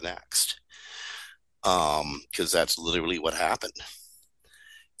don't the next. Because that's literally what happened.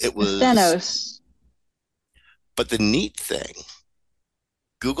 It The was, Thanos. but the neat thing,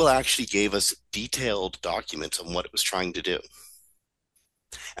 Google actually gave us detailed documents on what it was trying to do.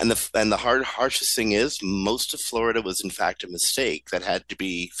 And the harshest thing is, most of Florida was in fact a mistake that had to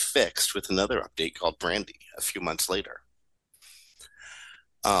be fixed with another update called Brandy a few months later.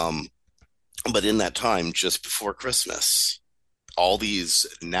 Um, but in that time, just before Christmas, all these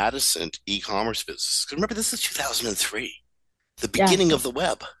nascent e-commerce businesses. Remember, this is 2003, the Yeah, beginning of the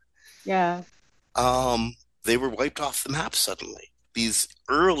web. yeah. Um, they were wiped off the map suddenly. These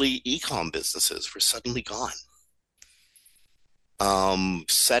early e-com businesses were suddenly gone.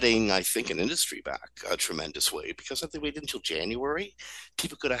 Setting, I think, an industry back a tremendous way because if they waited until January,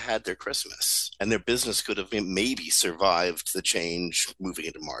 people could have had their Christmas and their business could have maybe survived the change moving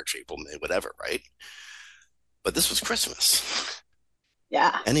into March, April, May, whatever, right? But this was Christmas.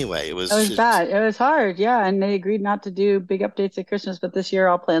 Yeah. Anyway, it It was was just bad. It was hard. Yeah. And they agreed not to do big updates at Christmas, but this year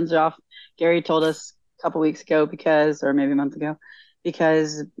all plans are off. Gary told us a couple weeks ago or maybe a month ago,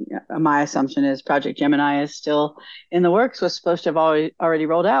 because my assumption is Project Gemini is still in the works, was supposed to have already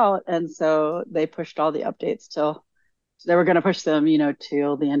rolled out. And so they pushed all the updates till so they were going to push them,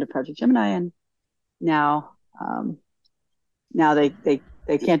 till the end of Project Gemini. And now, now they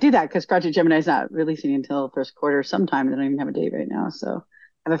can't do that because Project Gemini is not releasing until first quarter sometime. They don't even have a date right now. So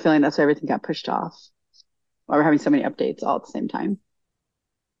I have a feeling that's why everything got pushed off. Why we're having so many updates all at the same time.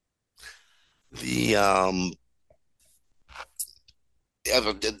 the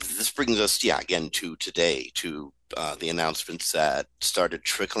this brings us, yeah, again to today, to the announcements that started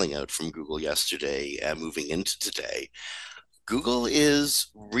trickling out from Google yesterday and moving into today. Google is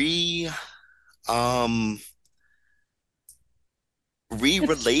um,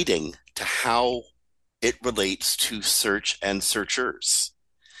 re-relating to how it relates to search and searchers.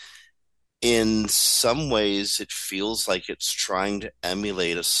 In some ways, it feels like it's trying to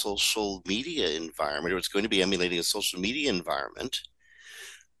emulate a social media environment, or it's going to be emulating a social media environment,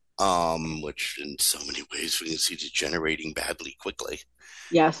 which in so many ways we can see degenerating badly quickly.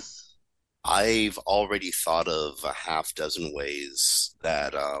 Yes. I've already thought of a half dozen ways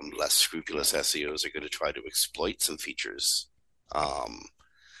that less scrupulous SEOs are going to try to exploit some features. Um,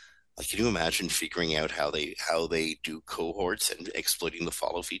 like, can you imagine figuring out how they do cohorts and exploiting the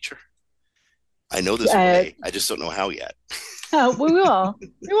follow feature? I know there's a Uh, way. I just don't know how yet. we will.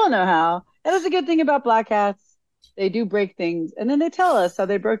 We will know how. And that's a good thing about black hats. They do break things, and then they tell us how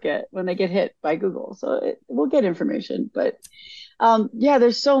they broke it when they get hit by Google. So we'll get information. But yeah,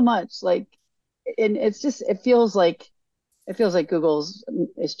 there's so much like, and it's just it feels like Google's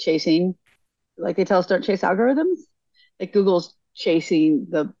is chasing, like they tell us don't chase algorithms. Like Google's chasing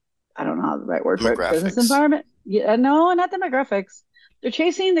the, I don't know how the right word for it, business Demographics. environment. Yeah, no, not demographics. They're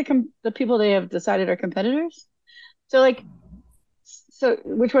chasing the people they have decided are competitors. So like, so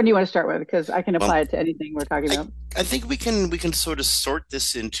which one do you want to start with? Because I can Well, apply it to anything we're talking I about. I think we can sort of sort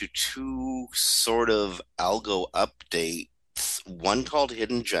this into two sort of algo updates. One called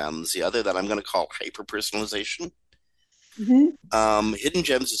hidden gems, the other that I'm going to call hyper personalization. Hmm. Hidden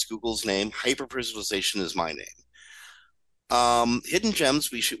gems is Google's name. Hyper personalization is my name. Hidden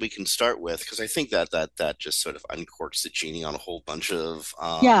gems we can start with because I think that just sort of uncorks the genie on a whole bunch of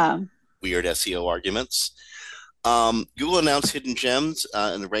Yeah, weird SEO arguments. Google announced hidden gems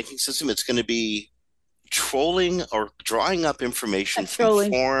in the ranking system. It's going to be trolling or drawing up information from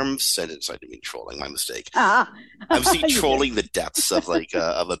trolling. forums. And I didn't mean trolling, my mistake. Ah, I was thinking you did. trolling the depths of like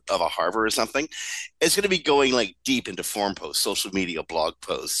of a harbor or something. It's going to be going like deep into forum posts, social media, blog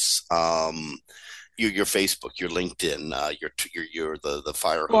posts, your Facebook, your LinkedIn, your the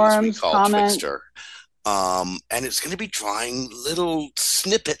fire hose we Forums, call comments. Twixter. And it's going to be drawing little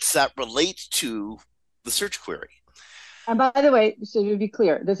snippets that relate to the search query. And by the way, so to be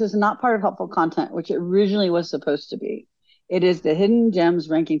clear, this is not part of helpful content, which it originally was supposed to be. It is the hidden gems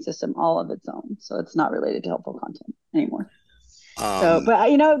ranking system all of its own. So it's not related to helpful content anymore. So, Um,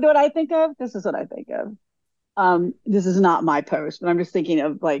 but you know what I think of? This is what I think of. This is not my post, but I'm just thinking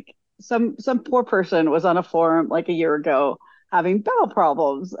of like some poor person was on a forum like a year ago having bowel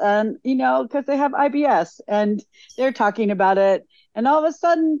problems, and because they have IBS, and they're talking about it, and all of a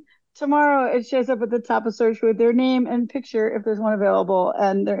sudden tomorrow it shows up at the top of search with their name and picture if there's one available,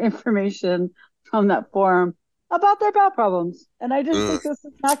 and their information from that forum about their bowel problems. And I just think this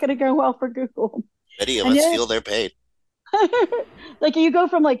is not going to go well for Google. Many of And us yet feel they're paid. like you go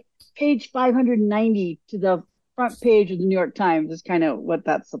from like page 590 to the front page of the New York Times is kind of what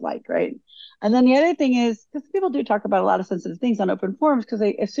that's like, right? And then the other thing is because people do talk about a lot of sensitive things on open forums because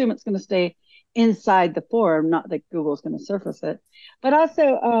they assume it's going to stay inside the forum, not that Google's going to surface it. But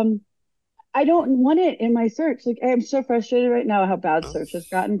also, I don't want it in my search. Like I'm so frustrated right now how bad Oh, search has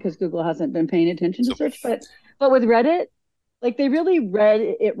gotten because Google hasn't been paying attention to so search. But with Reddit, like they really read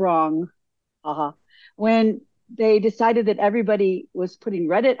it wrong. Uh-huh. When they decided that everybody was putting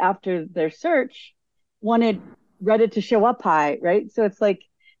Reddit after their search, wanted Reddit to show up high, right? So it's like,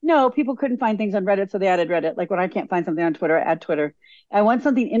 no, people couldn't find things on Reddit, so they added Reddit. Like when I can't find something on Twitter, I add Twitter. I want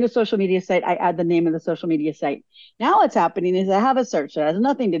something in a social media site, I add the name of the social media site. Now what's happening is I have a search that has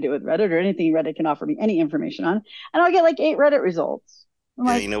nothing to do with Reddit or anything Reddit can offer me any information on, and I'll get like 8 Reddit results. I'm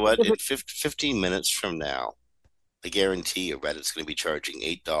yeah, like, you know what? In 15 minutes from now, I guarantee you Reddit's going to be charging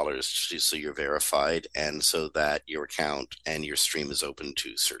 $8 so you're verified and so that your account and your stream is open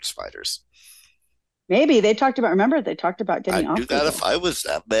to search spiders. maybe they talked about. Remember, they talked about getting I'd do off that if Google. I was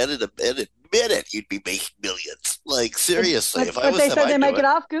that man in a minute. You'd be making millions. Like But seriously, but if I but was they them, said they I'd might do get it.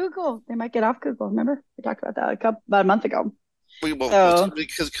 off Google. They might get off Google. Remember, we talked about that about a month ago. Well, So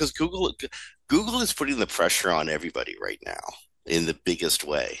because Google is putting the pressure on everybody right now in the biggest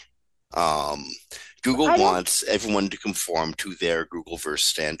way. Um, Google I don't. wants everyone to conform to their Googleverse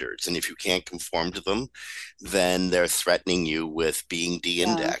standards, and if you can't conform to them, then they're threatening you with being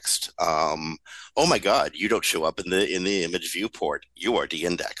Yeah, de-indexed. Oh my God, you don't show up in the image viewport. You are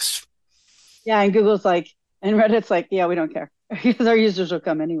de-indexed. yeah. And Google's like, and Reddit's like, yeah, we don't care because our users will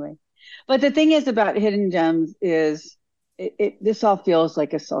come anyway. But the thing is about hidden gems is this all feels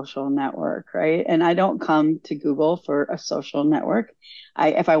like a social network, right? And I don't come to Google for a social network.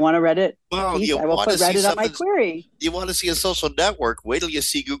 If I want a Reddit Well, piece, you I will want to put see Reddit on my something. query. You want to see a social network. Wait till you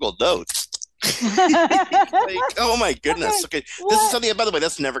see Google Notes. Like, Okay, oh my goodness. Okay, this is what? something. By the way,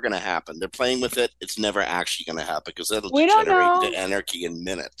 that's never going to happen. They're playing with it. It's never actually going to happen because that'll We don't degenerate into know. anarchy in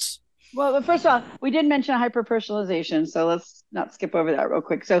minutes. Well, first of all, we did mention hyper personalization, so let's not skip over that real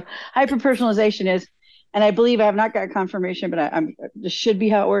quick. So, hyper personalization is, and I believe I have not got confirmation, but this should be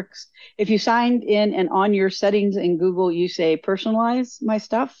how it works. If you signed in and on your settings in Google, you say personalize my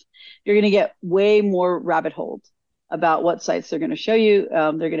stuff, you're going to get way more rabbit holes about what sites they're going to show you.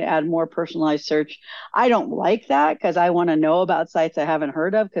 They're going to add more personalized search. I don't like that because I want to know about sites I haven't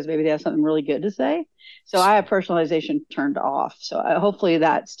heard of because maybe they have something really good to say. So I have personalization turned off. So hopefully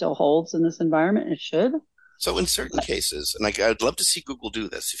that still holds in this environment. It should. So in certain cases, and I'd love to see Google do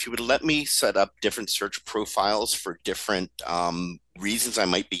this, if you would let me set up different search profiles for different reasons I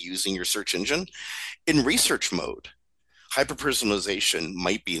might be using your search engine, in research mode, hyperpersonalization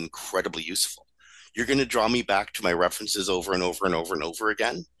might be incredibly useful. You're going to draw me back to my references over and over and over and over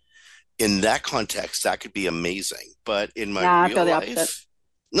again. In that context, that could be amazing. But in my real life,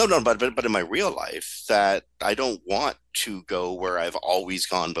 but in my real life, that I don't want to go where I've always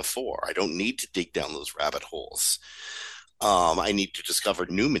gone before. I don't need to dig down those rabbit holes. I need to discover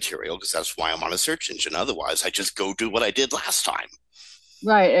new material because that's why I'm on a search engine. Otherwise, I just go do what I did last time.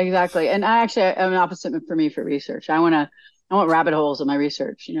 Right, exactly. And I actually am an opposite for me for research. I want rabbit holes in my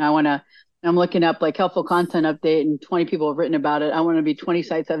research. I'm looking up like helpful content update and 20 people have written about it. I want to be 20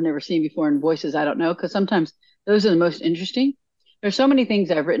 sites I've never seen before and voices I don't know because sometimes those are the most interesting. There's so many things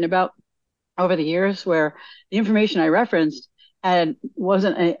I've written about over the years where the information I referenced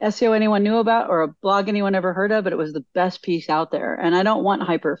wasn't an SEO anyone knew about or a blog anyone ever heard of, but it was the best piece out there. And I don't want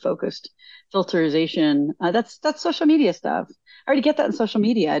hyper focused filterization. That's social media stuff. I already get that in social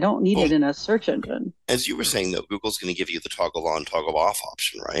media. I don't need it in a search engine. As you were saying, though, Google's going to give you the toggle on, toggle off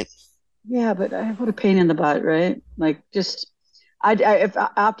option, right? Yeah, but what a pain in the butt, right? Like if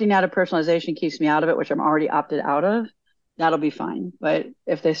opting out of personalization keeps me out of it, which I'm already opted out of, that'll be fine. But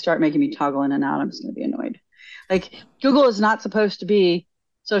if they start making me toggle in and out, I'm just going to be annoyed. Like Google is not supposed to be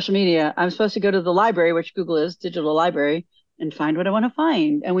social media. I'm supposed to go to the library, which Google is, digital library, and find what I want to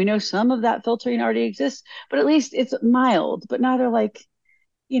find. And we know some of that filtering already exists, but at least it's mild. But now they're like,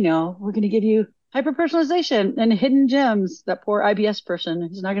 we're going to give you hyper personalization and hidden gems. That poor IBS person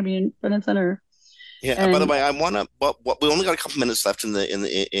who's not going to be in front and center. Yeah. And by the way, I want to. We only got a couple minutes left in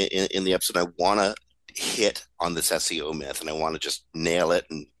the episode. I want to hit on this SEO myth, and I want to just nail it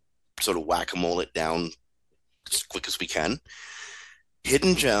and sort of whack-a-mole it down as quick as we can.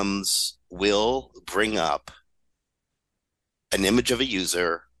 Hidden gems will bring up an image of a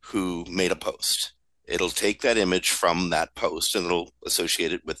user who made a post. It'll take that image from that post and it'll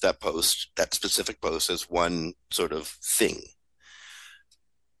associate it with that post, that specific post, as one sort of thing.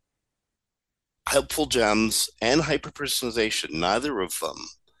 Helpful gems and hyperpersonalization, neither of them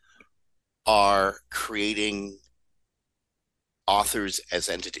are creating authors as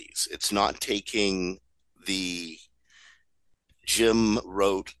entities. It's not taking the Jim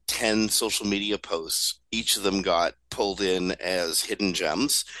wrote 10 social media posts. Each of them got pulled in as hidden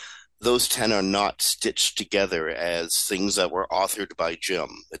gems. Those 10 are not stitched together as things that were authored by Jim.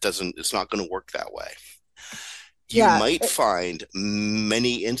 It's not going to work that way. You might find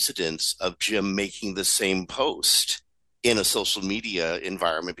many incidents of Jim making the same post in a social media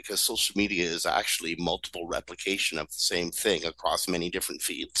environment because social media is actually multiple replication of the same thing across many different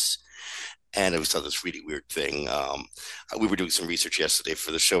feeds. And I saw this really weird thing. We were doing some research yesterday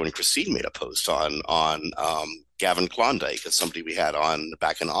for the show, and Christine made a post on Gavin Klondike, as somebody we had on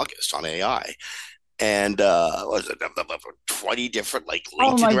back in August on AI. And 20 different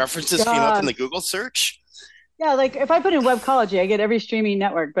LinkedIn references came up in the Google search. Yeah, like if I put in Webcology, I get every streaming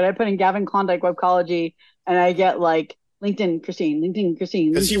network, but I put in Gavin Klondike Webcology, and I get LinkedIn Christine.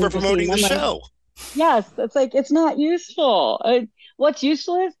 Because you were promoting the show. Yes, it's not useful. What's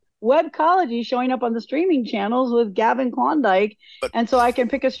useless? Webcology showing up on the streaming channels with Gavin Klondike, and so I can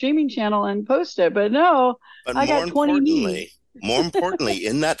pick a streaming channel and post it. But no, I got 20 More importantly,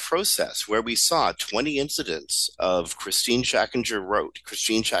 in that process where we saw 20 incidents of Christine Schackinger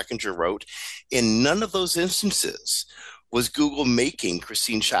wrote, in none of those instances was Google making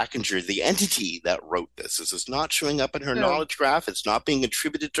Christine Schackinger the entity that wrote this. This is not showing up in her knowledge graph. It's not being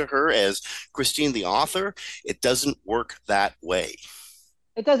attributed to her as Christine the author. It doesn't work that way.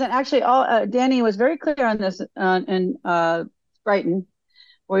 It doesn't actually. Danny was very clear on this in Brighton,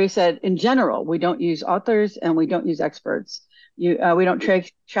 where he said, in general, we don't use authors and we don't use experts. We don't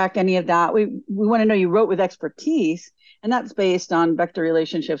track any of that. We want to know you wrote with expertise, and that's based on vector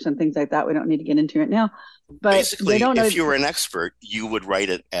relationships and things like that. We don't need to get into it now. But basically, if you were an expert, you would write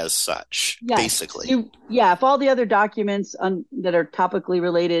it as such. Yes. Basically, if all the other documents that are topically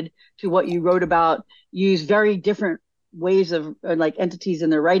related to what you wrote about use very different ways of entities in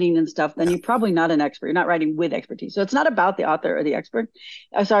their writing and stuff, then you're probably not an expert. You're not writing with expertise. So it's not about the author or the expert.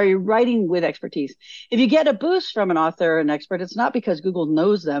 You're writing with expertise. If you get a boost from an author or an expert, it's not because Google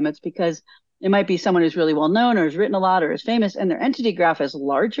knows them. It's because it might be someone who's really well known or has written a lot or is famous, and their entity graph is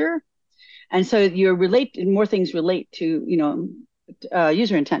larger. And so more things relate to,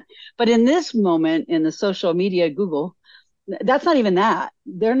 user intent. But in this moment, in the social media Google, that's not even that.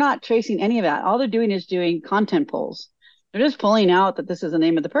 They're not tracing any of that. All they're doing is doing content polls. They're just pulling out that this is the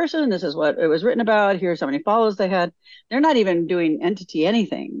name of the person, this is what it was written about, here's how many follows they had. They're not even doing entity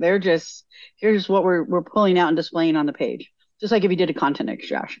anything. They're just, here's what we're pulling out and displaying on the page. Just like if you did a content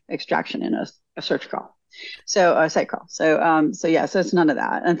extraction in a search crawl. So a site crawl. So yeah, so it's none of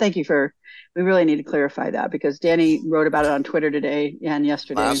that. And thank you for, we really need to clarify that because Danny wrote about it on Twitter today and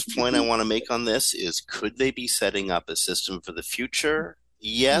yesterday. Last point I want to make on this is, could they be setting up a system for the future?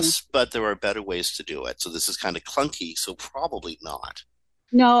 Yes, but there are better ways to do it. So this is kind of clunky, so probably not.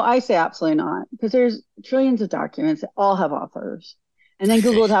 No, I say absolutely not, because there's trillions of documents that all have authors. And then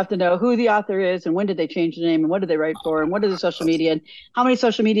Google would have to know who the author is and when did they change the name and what did they write for and what is the social media and how many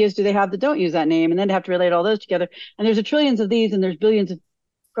social medias do they have that don't use that name, and then they have to relate all those together. And there's a trillions of these and there's billions of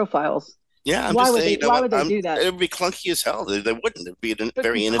profiles. Yeah, why would they do that? It would be clunky as hell. They wouldn't. It would be a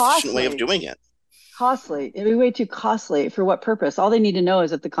very inefficient way of doing it. Costly. It'd be way too costly. For what purpose? All they need to know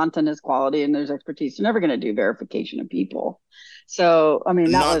is that the content is quality and there's expertise. They're never going to do verification of people. So, I mean,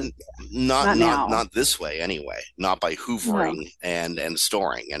 not this way anyway. Not by hoovering and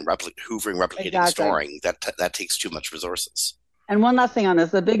storing and hoovering, replicating, storing. That takes too much resources. And one last thing on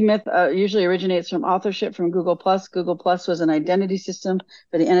this: the big myth usually originates from authorship from Google Plus. Google Plus was an identity system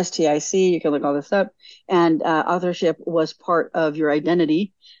for the NSTIC. You can look all this up. And authorship was part of your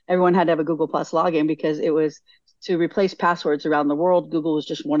identity. Everyone had to have a Google Plus login because it was to replace passwords around the world. Google was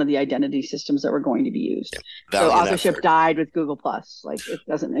just one of the identity systems that were going to be used. Yeah, so authorship died with Google Plus. Like, it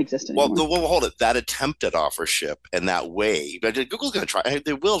doesn't exist anymore. Well, hold it. That attempt at authorship in that way, but Google's going to try.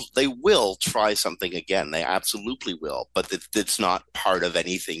 They will try something again. They absolutely will. But it's not part of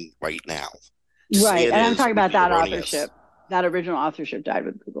anything right now. Right, and I'm talking about that authorship. That original authorship died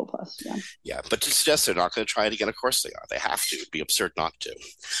with Google Plus. Yeah, but to suggest they're not going to try it again, of course they are. They have to. It'd be absurd not to.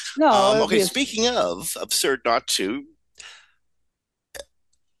 No. Okay, speaking of absurd not to,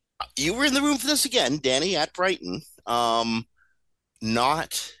 you were in the room for this again, Danny, at Brighton.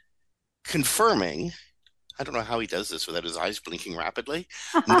 Not confirming. I don't know how he does this without his eyes blinking rapidly.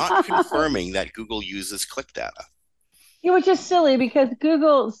 Not confirming that Google uses click data. Yeah, which is silly because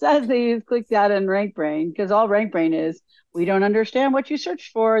Google says they use click data and RankBrain, because all RankBrain is, we don't understand what you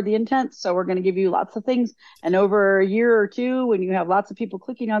searched for, the intent, so we're going to give you lots of things. And over a year or two, when you have lots of people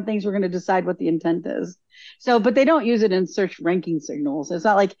clicking on things, we're going to decide what the intent is. So, but they don't use it in search ranking signals. It's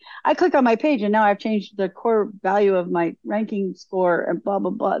not like I click on my page and now I've changed the core value of my ranking score and blah,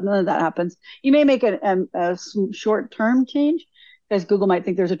 blah, blah. None of that happens. You may make a short-term change because Google might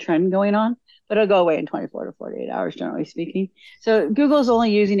think there's a trend going on, but it'll go away in 24 to 48 hours, generally speaking. So Google's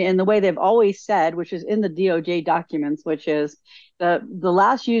only using it in the way they've always said, which is in the DOJ documents, which is the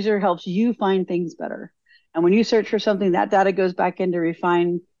last user helps you find things better. And when you search for something, that data goes back in to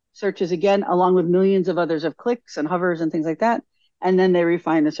refine searches again, along with millions of others of clicks and hovers and things like that. And then they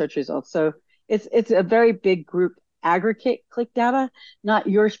refine the search results. So it's a very big group aggregate click data, not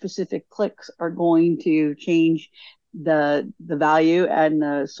your specific clicks are going to change the value and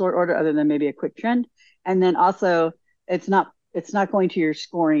the sort order other than maybe a quick trend. And then also it's not going to your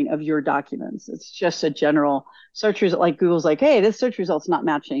scoring of your documents. It's just a general search result. Like Google's like, hey, this search result's not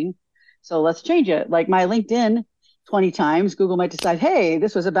matching, so let's change it. Like my LinkedIn 20 times, Google might decide, hey,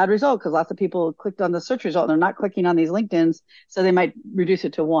 this was a bad result because lots of people clicked on the search result and they're not clicking on these LinkedIn's, so they might reduce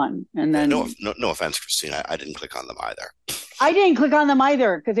it to 1. And then no offense, Christina, I didn't click on them either. I didn't click on them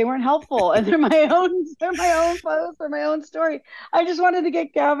either because they weren't helpful, and they're my own post or my own story. I just wanted to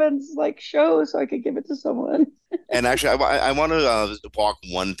get Gavin's show so I could give it to someone. And actually, I want to walk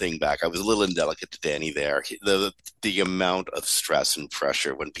one thing back. I was a little indelicate to Danny there. The amount of stress and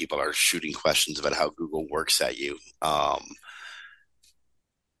pressure when people are shooting questions about how Google works at you.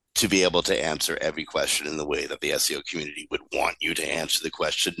 To be able to answer every question in the way that the SEO community would want you to answer the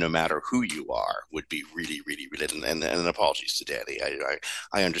question, no matter who you are, would be really, really, really. And apologies to Danny.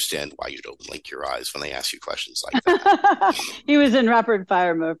 I understand why you don't blink your eyes when they ask you questions like that. He was in rapid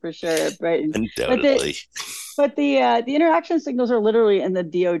fire mode for sure, right? Undoubtedly. But the interaction signals are literally in the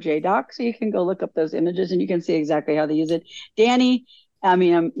DOJ doc, so you can go look up those images and you can see exactly how they use it.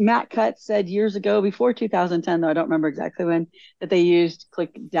 Matt Cutts said years ago, before 2010, though I don't remember exactly when, that they used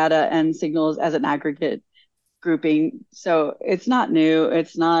click data and signals as an aggregate grouping. So it's not new.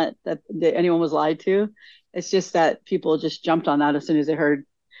 It's not that anyone was lied to. It's just that people just jumped on that as soon as they heard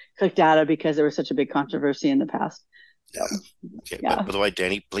click data because there was such a big controversy in the past. Yeah. Okay. Yeah. By the way,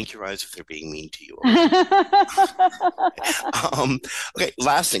 Danny, blink your eyes if they're being mean to you. Okay.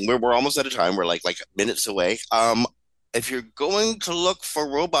 Last thing, we're almost out of time. We're like minutes away. If you're going to look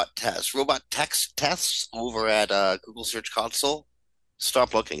for robot text tests over at Google Search Console,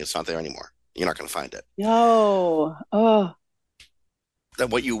 Stop looking. It's not there anymore. You're not going to find it. No. Oh, Then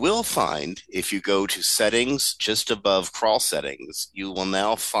what you will find if you go to settings just above crawl settings, you will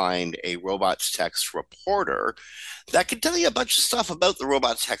now find a robots text reporter that can tell you a bunch of stuff about the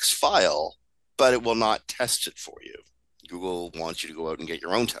robots text file, but it will not test it for you. Google wants you to go out and get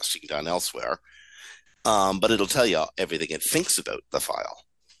your own testing done elsewhere, but it'll tell you everything it thinks about the file.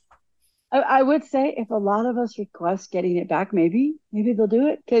 I would say if a lot of us request getting it back, maybe they'll do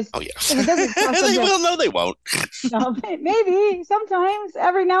it because Oh yes, it doesn't cost them they to. will. No, they won't. No, maybe sometimes,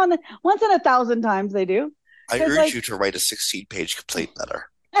 every now and then, once in 1,000 times they do. I Because urge like, you to write a 16-page complaint letter.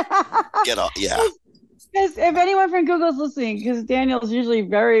 Get off. Yeah. because if anyone from Google's listening, because Daniel's usually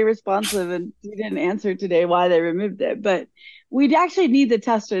very responsive and he didn't answer today why they removed it, but we'd actually need the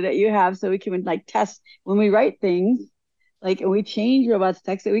tester that you have so we can like test when we write things, like and we change robots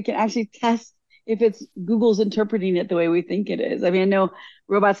text that we can actually test if it's Google's interpreting it the way we think it is. I mean, I know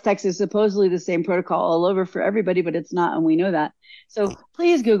robots text is supposedly the same protocol all over for everybody, but it's not, and we know that. So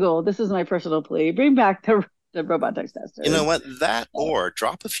please, Google, this is my personal plea: bring back the robot text tester. You know what? That or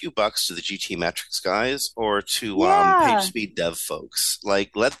drop a few bucks to the GT Metrics guys or to Yeah. PageSpeed Dev folks.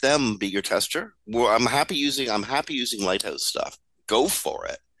 Like, let them be your tester. Well, I'm happy using Lighthouse stuff. Go for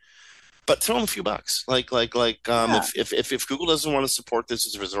it. But throw them a few bucks. Yeah. If Google doesn't want to support this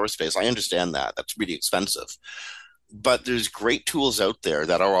as a resource base, I understand that. That's really expensive. But there's great tools out there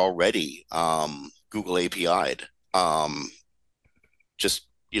that are already Google API'd. Just,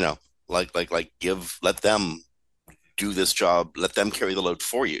 let them do this job, let them carry the load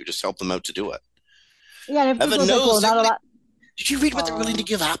for you. Just help them out to do it. Yeah, and if Evan Google's like, well, knows not a lot. Did you read what they're willing to Oh,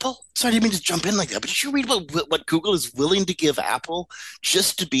 give Apple? Sorry, I didn't mean to jump in like that, but did you read what Google is willing to give Apple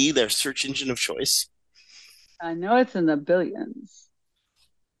just to be their search engine of choice? I know it's in the billions,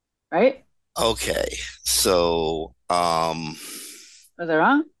 right? Okay, so Was I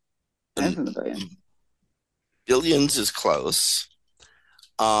wrong? It's in the billions. billions is close.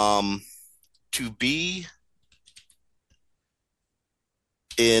 Um, to be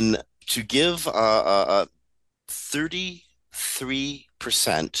in to give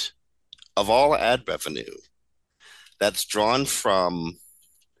 33% of all ad revenue that's drawn from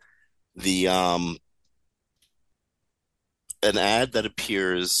the an ad that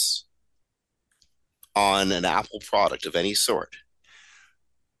appears on an Apple product of any sort.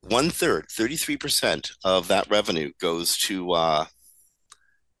 One third, 33% of that revenue goes to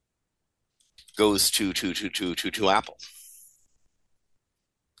Apple.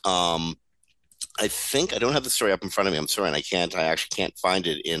 I think I don't have the story up in front of me. I'm sorry, and I actually can't find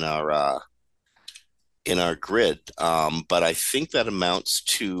it in our grid. But I think that amounts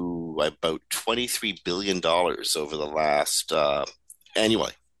to about $23 billion over the last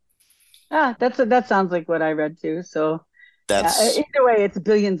annually. That sounds like what I read too. So yeah, That's either way, it's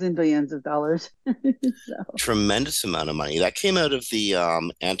billions and billions of dollars. So tremendous amount of money that came out of the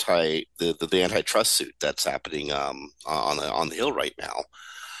the antitrust suit that's happening on the Hill right now,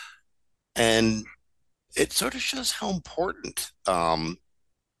 and it sort of shows how important to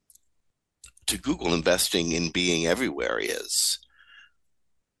Google investing in being everywhere is.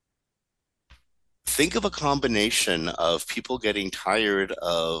 Think of a combination of people getting tired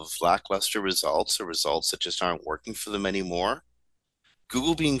of lackluster results or results that just aren't working for them anymore.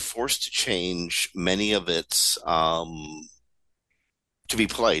 Google being forced to change many of its, to be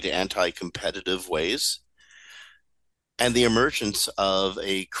polite, anti-competitive ways, and the emergence of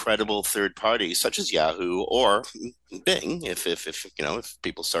a credible third party such as Yahoo or Bing, if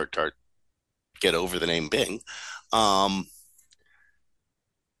people start to get over the name Bing,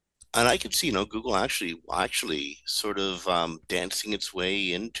 and I could see Google actually sort of dancing its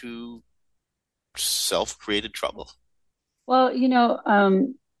way into self-created trouble. well,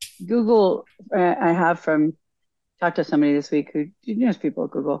 Google. I have from talked to somebody this week who knows people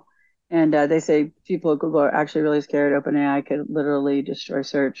at Google, and they say people at Google are actually really scared OpenAI could literally destroy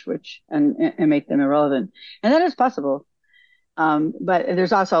search, which and make them irrelevant, and that is possible. But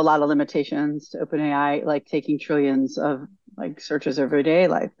there's also a lot of limitations to OpenAI, like taking trillions of like searches every day.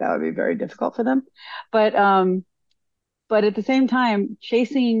 Like that would be very difficult for them. But but at the same time,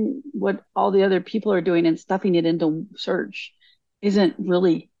 chasing what all the other people are doing and stuffing it into search isn't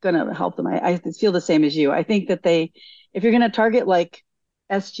really going to help them. I feel the same as you. I think that if you're going to target like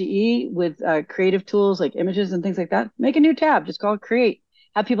SGE with creative tools like images and things like that, make a new tab. Just call it Create.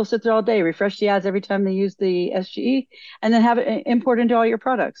 Have people sit there all day, refresh the ads every time they use the SGE, and then have it import into all your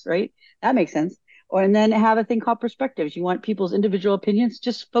products, right? That makes sense. And then have a thing called perspectives. You want people's individual opinions,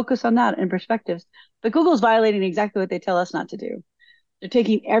 just focus on that and perspectives. But Google's violating exactly what they tell us not to do. They're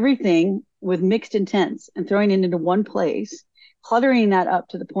taking everything with mixed intents and throwing it into one place, cluttering that up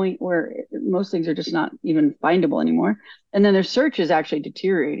to the point where most things are just not even findable anymore. And then their search is actually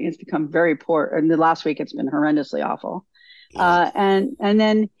deteriorating. It's become very poor. And the last week it's been horrendously awful. Yeah.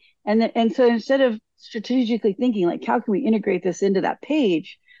 And so instead of strategically thinking like how can we integrate this into that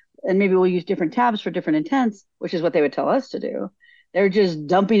page, and maybe we'll use different tabs for different intents, which is what they would tell us to do. They're just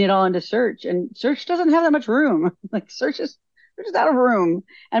dumping it all into search, and search doesn't have that much room. Like search is out of room,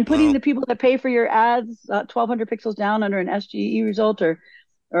 and putting Well, the people that pay for your ads 1,200 pixels down under an SGE result or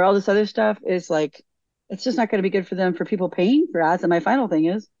all this other stuff is like it's just not going to be good for them for people paying for ads. And my final thing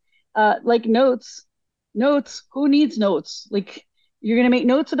is, like notes. Who needs notes? Like you're going to make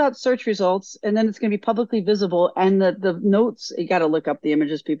notes about search results, and then it's going to be publicly visible. And the notes, you got to look up the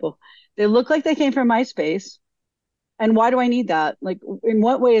images, people. They look like they came from MySpace. And why do I need that? Like, in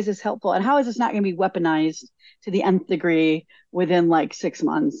what way is this helpful? And how is this not going to be weaponized to the nth degree within like 6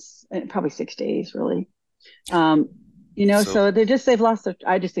 months, probably 6 days, really? Um, so so they've lost their,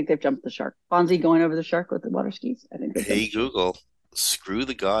 I just think they've jumped the shark. Fonzie going over the shark with the water skis. I think they've jumped hey the shark. Google, screw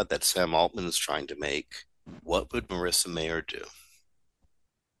the god that Sam Altman is trying to make. What would Marissa Mayer do?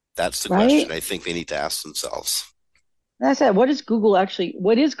 That's the Right? question I think they need to ask themselves. That's it. What is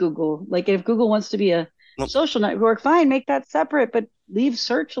Google? Like, if Google wants to be a Well, social network, fine, make that separate, but leave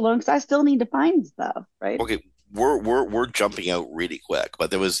search alone because I still need to find stuff, right? okay, we're jumping out really quick,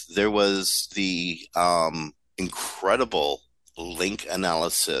 but there was the incredible link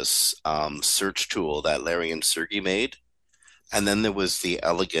analysis search tool that Larry and Sergey made, and then there was the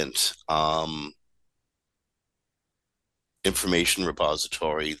elegant information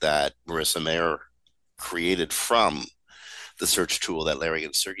repository that Marissa Mayer created from the search tool that Larry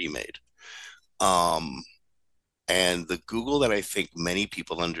and Sergey made. Um, and the Google that I think many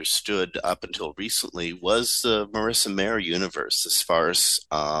people understood up until recently was the Marissa Mayer universe, as far as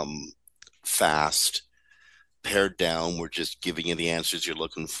fast, pared down, we're just giving you the answers you're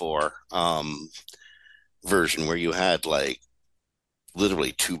looking for version where you had like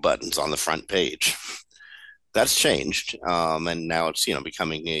literally two buttons on the front page. That's changed, and now it's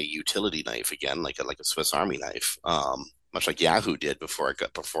becoming a utility knife again, like a Swiss Army knife, much like Yahoo did before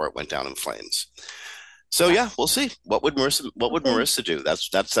it went down in flames. So Yeah. yeah, we'll see. What would Okay. Marissa do?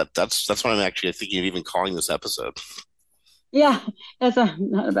 That's what I'm actually thinking of even calling this episode. Yeah, that's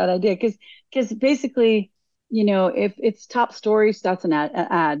not a bad idea because basically, if it's top stories, that's an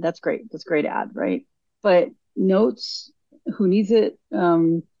ad. That's great. That's a great ad, right? But notes, who needs it?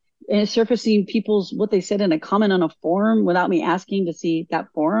 And surfacing people's what they said in a comment on a forum without me asking to see that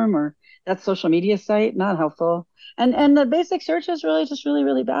forum or that social media site, not helpful. And the basic search is really just really,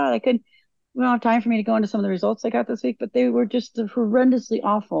 really bad. We don't have time for me to go into some of the results I got this week, but they were just horrendously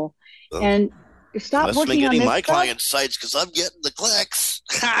awful. Well, And you stop must have been working on getting this my stuff. client sites because I'm getting the clicks.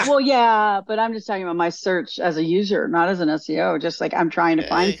 Ha! Well, yeah, but I'm just talking about my search as a user, not as an SEO. Just like I'm trying to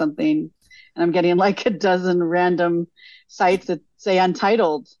find Hey, something and I'm getting like a dozen random sites that say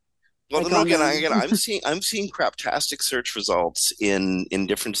untitled, well, like no, on again, them. I'm seeing craptastic search results in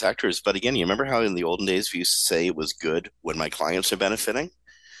different sectors. But again, you remember how in the olden days we used to say it was good when my clients are benefiting?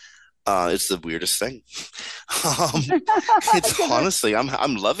 It's the weirdest thing. Um, it's Because honestly,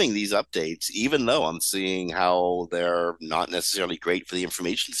 I'm loving these updates, even though I'm seeing how they're not necessarily great for the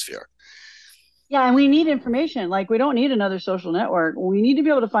information sphere. yeah, and we need information. Like we don't need another social network. We need to be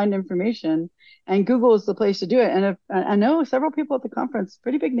able to find information, and Google is the place to do it. And if I know several people at the conference,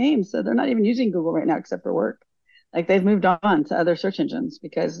 pretty big names, so they're not even using Google right now except for work. Like they've moved on to other search engines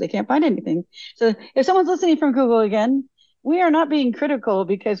because they can't find anything. So if someone's listening from Google again, we are not being critical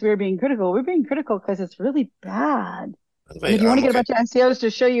because we're being critical. We're being critical because it's really bad. And Wait, if you want to get a okay. bunch of NCOs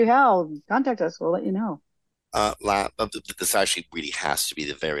to show you how, contact us. We'll let you know. This actually really has to be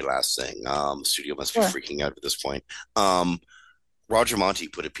the very last thing. Studio must be Sure. freaking out at this point. Um, Roger Monti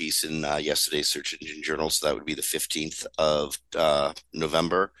put a piece in yesterday's Search Engine Journal, so that would be the 15th of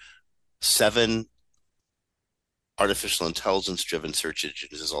November. Seven artificial intelligence driven search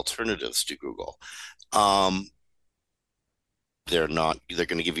engines as alternatives to Google. Um, they're going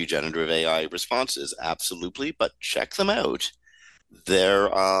to give you generative AI responses, absolutely, but check them out. They're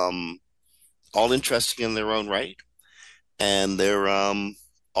all interesting in their own right, and they're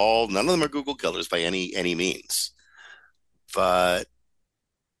all none of them are Google killers by any means. But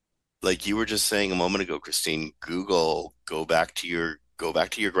like you were just saying a moment ago, Christine, Google, go back to your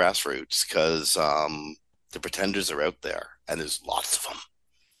grassroots because the pretenders are out there, and there's lots of them.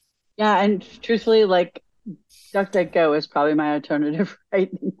 Yeah, and truthfully, like DuckDuckGo is probably my alternative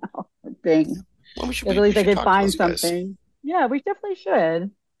right now. Bing, Well, we should because at we, we least I should can talk to find those guys. something. Yeah, we definitely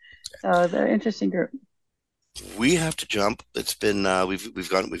should. So they're an interesting group. We have to jump. It's been we've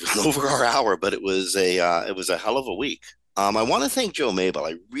gone over our hour, but it was a hell of a week. I want to thank Joe Mabel.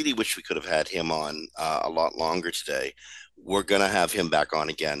 I really wish we could have had him on a lot longer today. We're gonna have him back on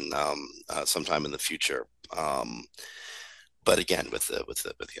again sometime in the future. But again, with the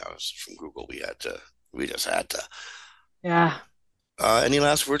hours from Google, we just had to. Yeah. Any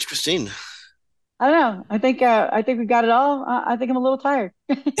last words, Christine? I don't know. I think we got it all. I think I'm a little tired.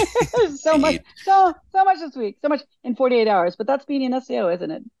 So much, Indeed. so much this week, so much in 48 hours. But that's being an SEO,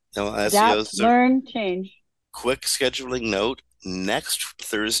 isn't it? No, Adapt, SEOs are learn, change. quick scheduling note. Next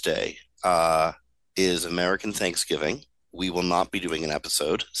Thursday is American Thanksgiving. We will not be doing an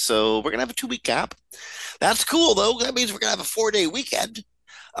episode, so we're gonna have a 2 week gap. That's cool though. That means we're gonna have a 4 day weekend.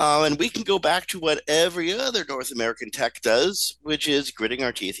 And we can go back to what every other North American tech does, which is gritting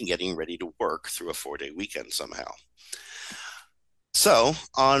our teeth and getting ready to work through a 4 day weekend somehow. So,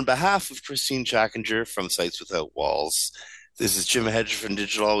 on behalf of Christine Chackinger from Sites Without Walls, this is Jim Hedger from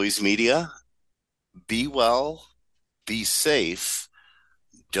Digital Always Media. Be well, be safe,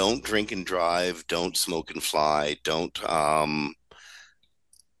 don't drink and drive, don't smoke and fly, don't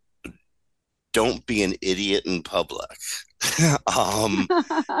be an idiot in public. um,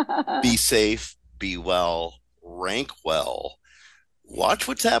 be safe, be well, rank well. Watch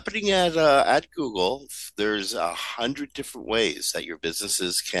what's happening at Google. There's 100 different ways that your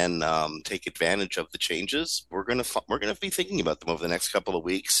businesses can take advantage of the changes. We're gonna be thinking about them over the next couple of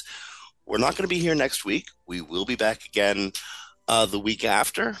weeks. We're not going to be here next week. We will be back again the week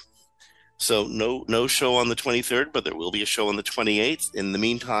after. So no show on the 23rd, but there will be a show on the 28th. In the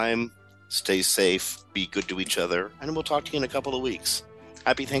meantime, stay safe, be good to each other, and we'll talk to you in a couple of weeks.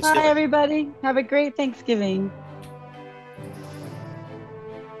 Happy Bye, Thanksgiving. everybody. Have a great Thanksgiving.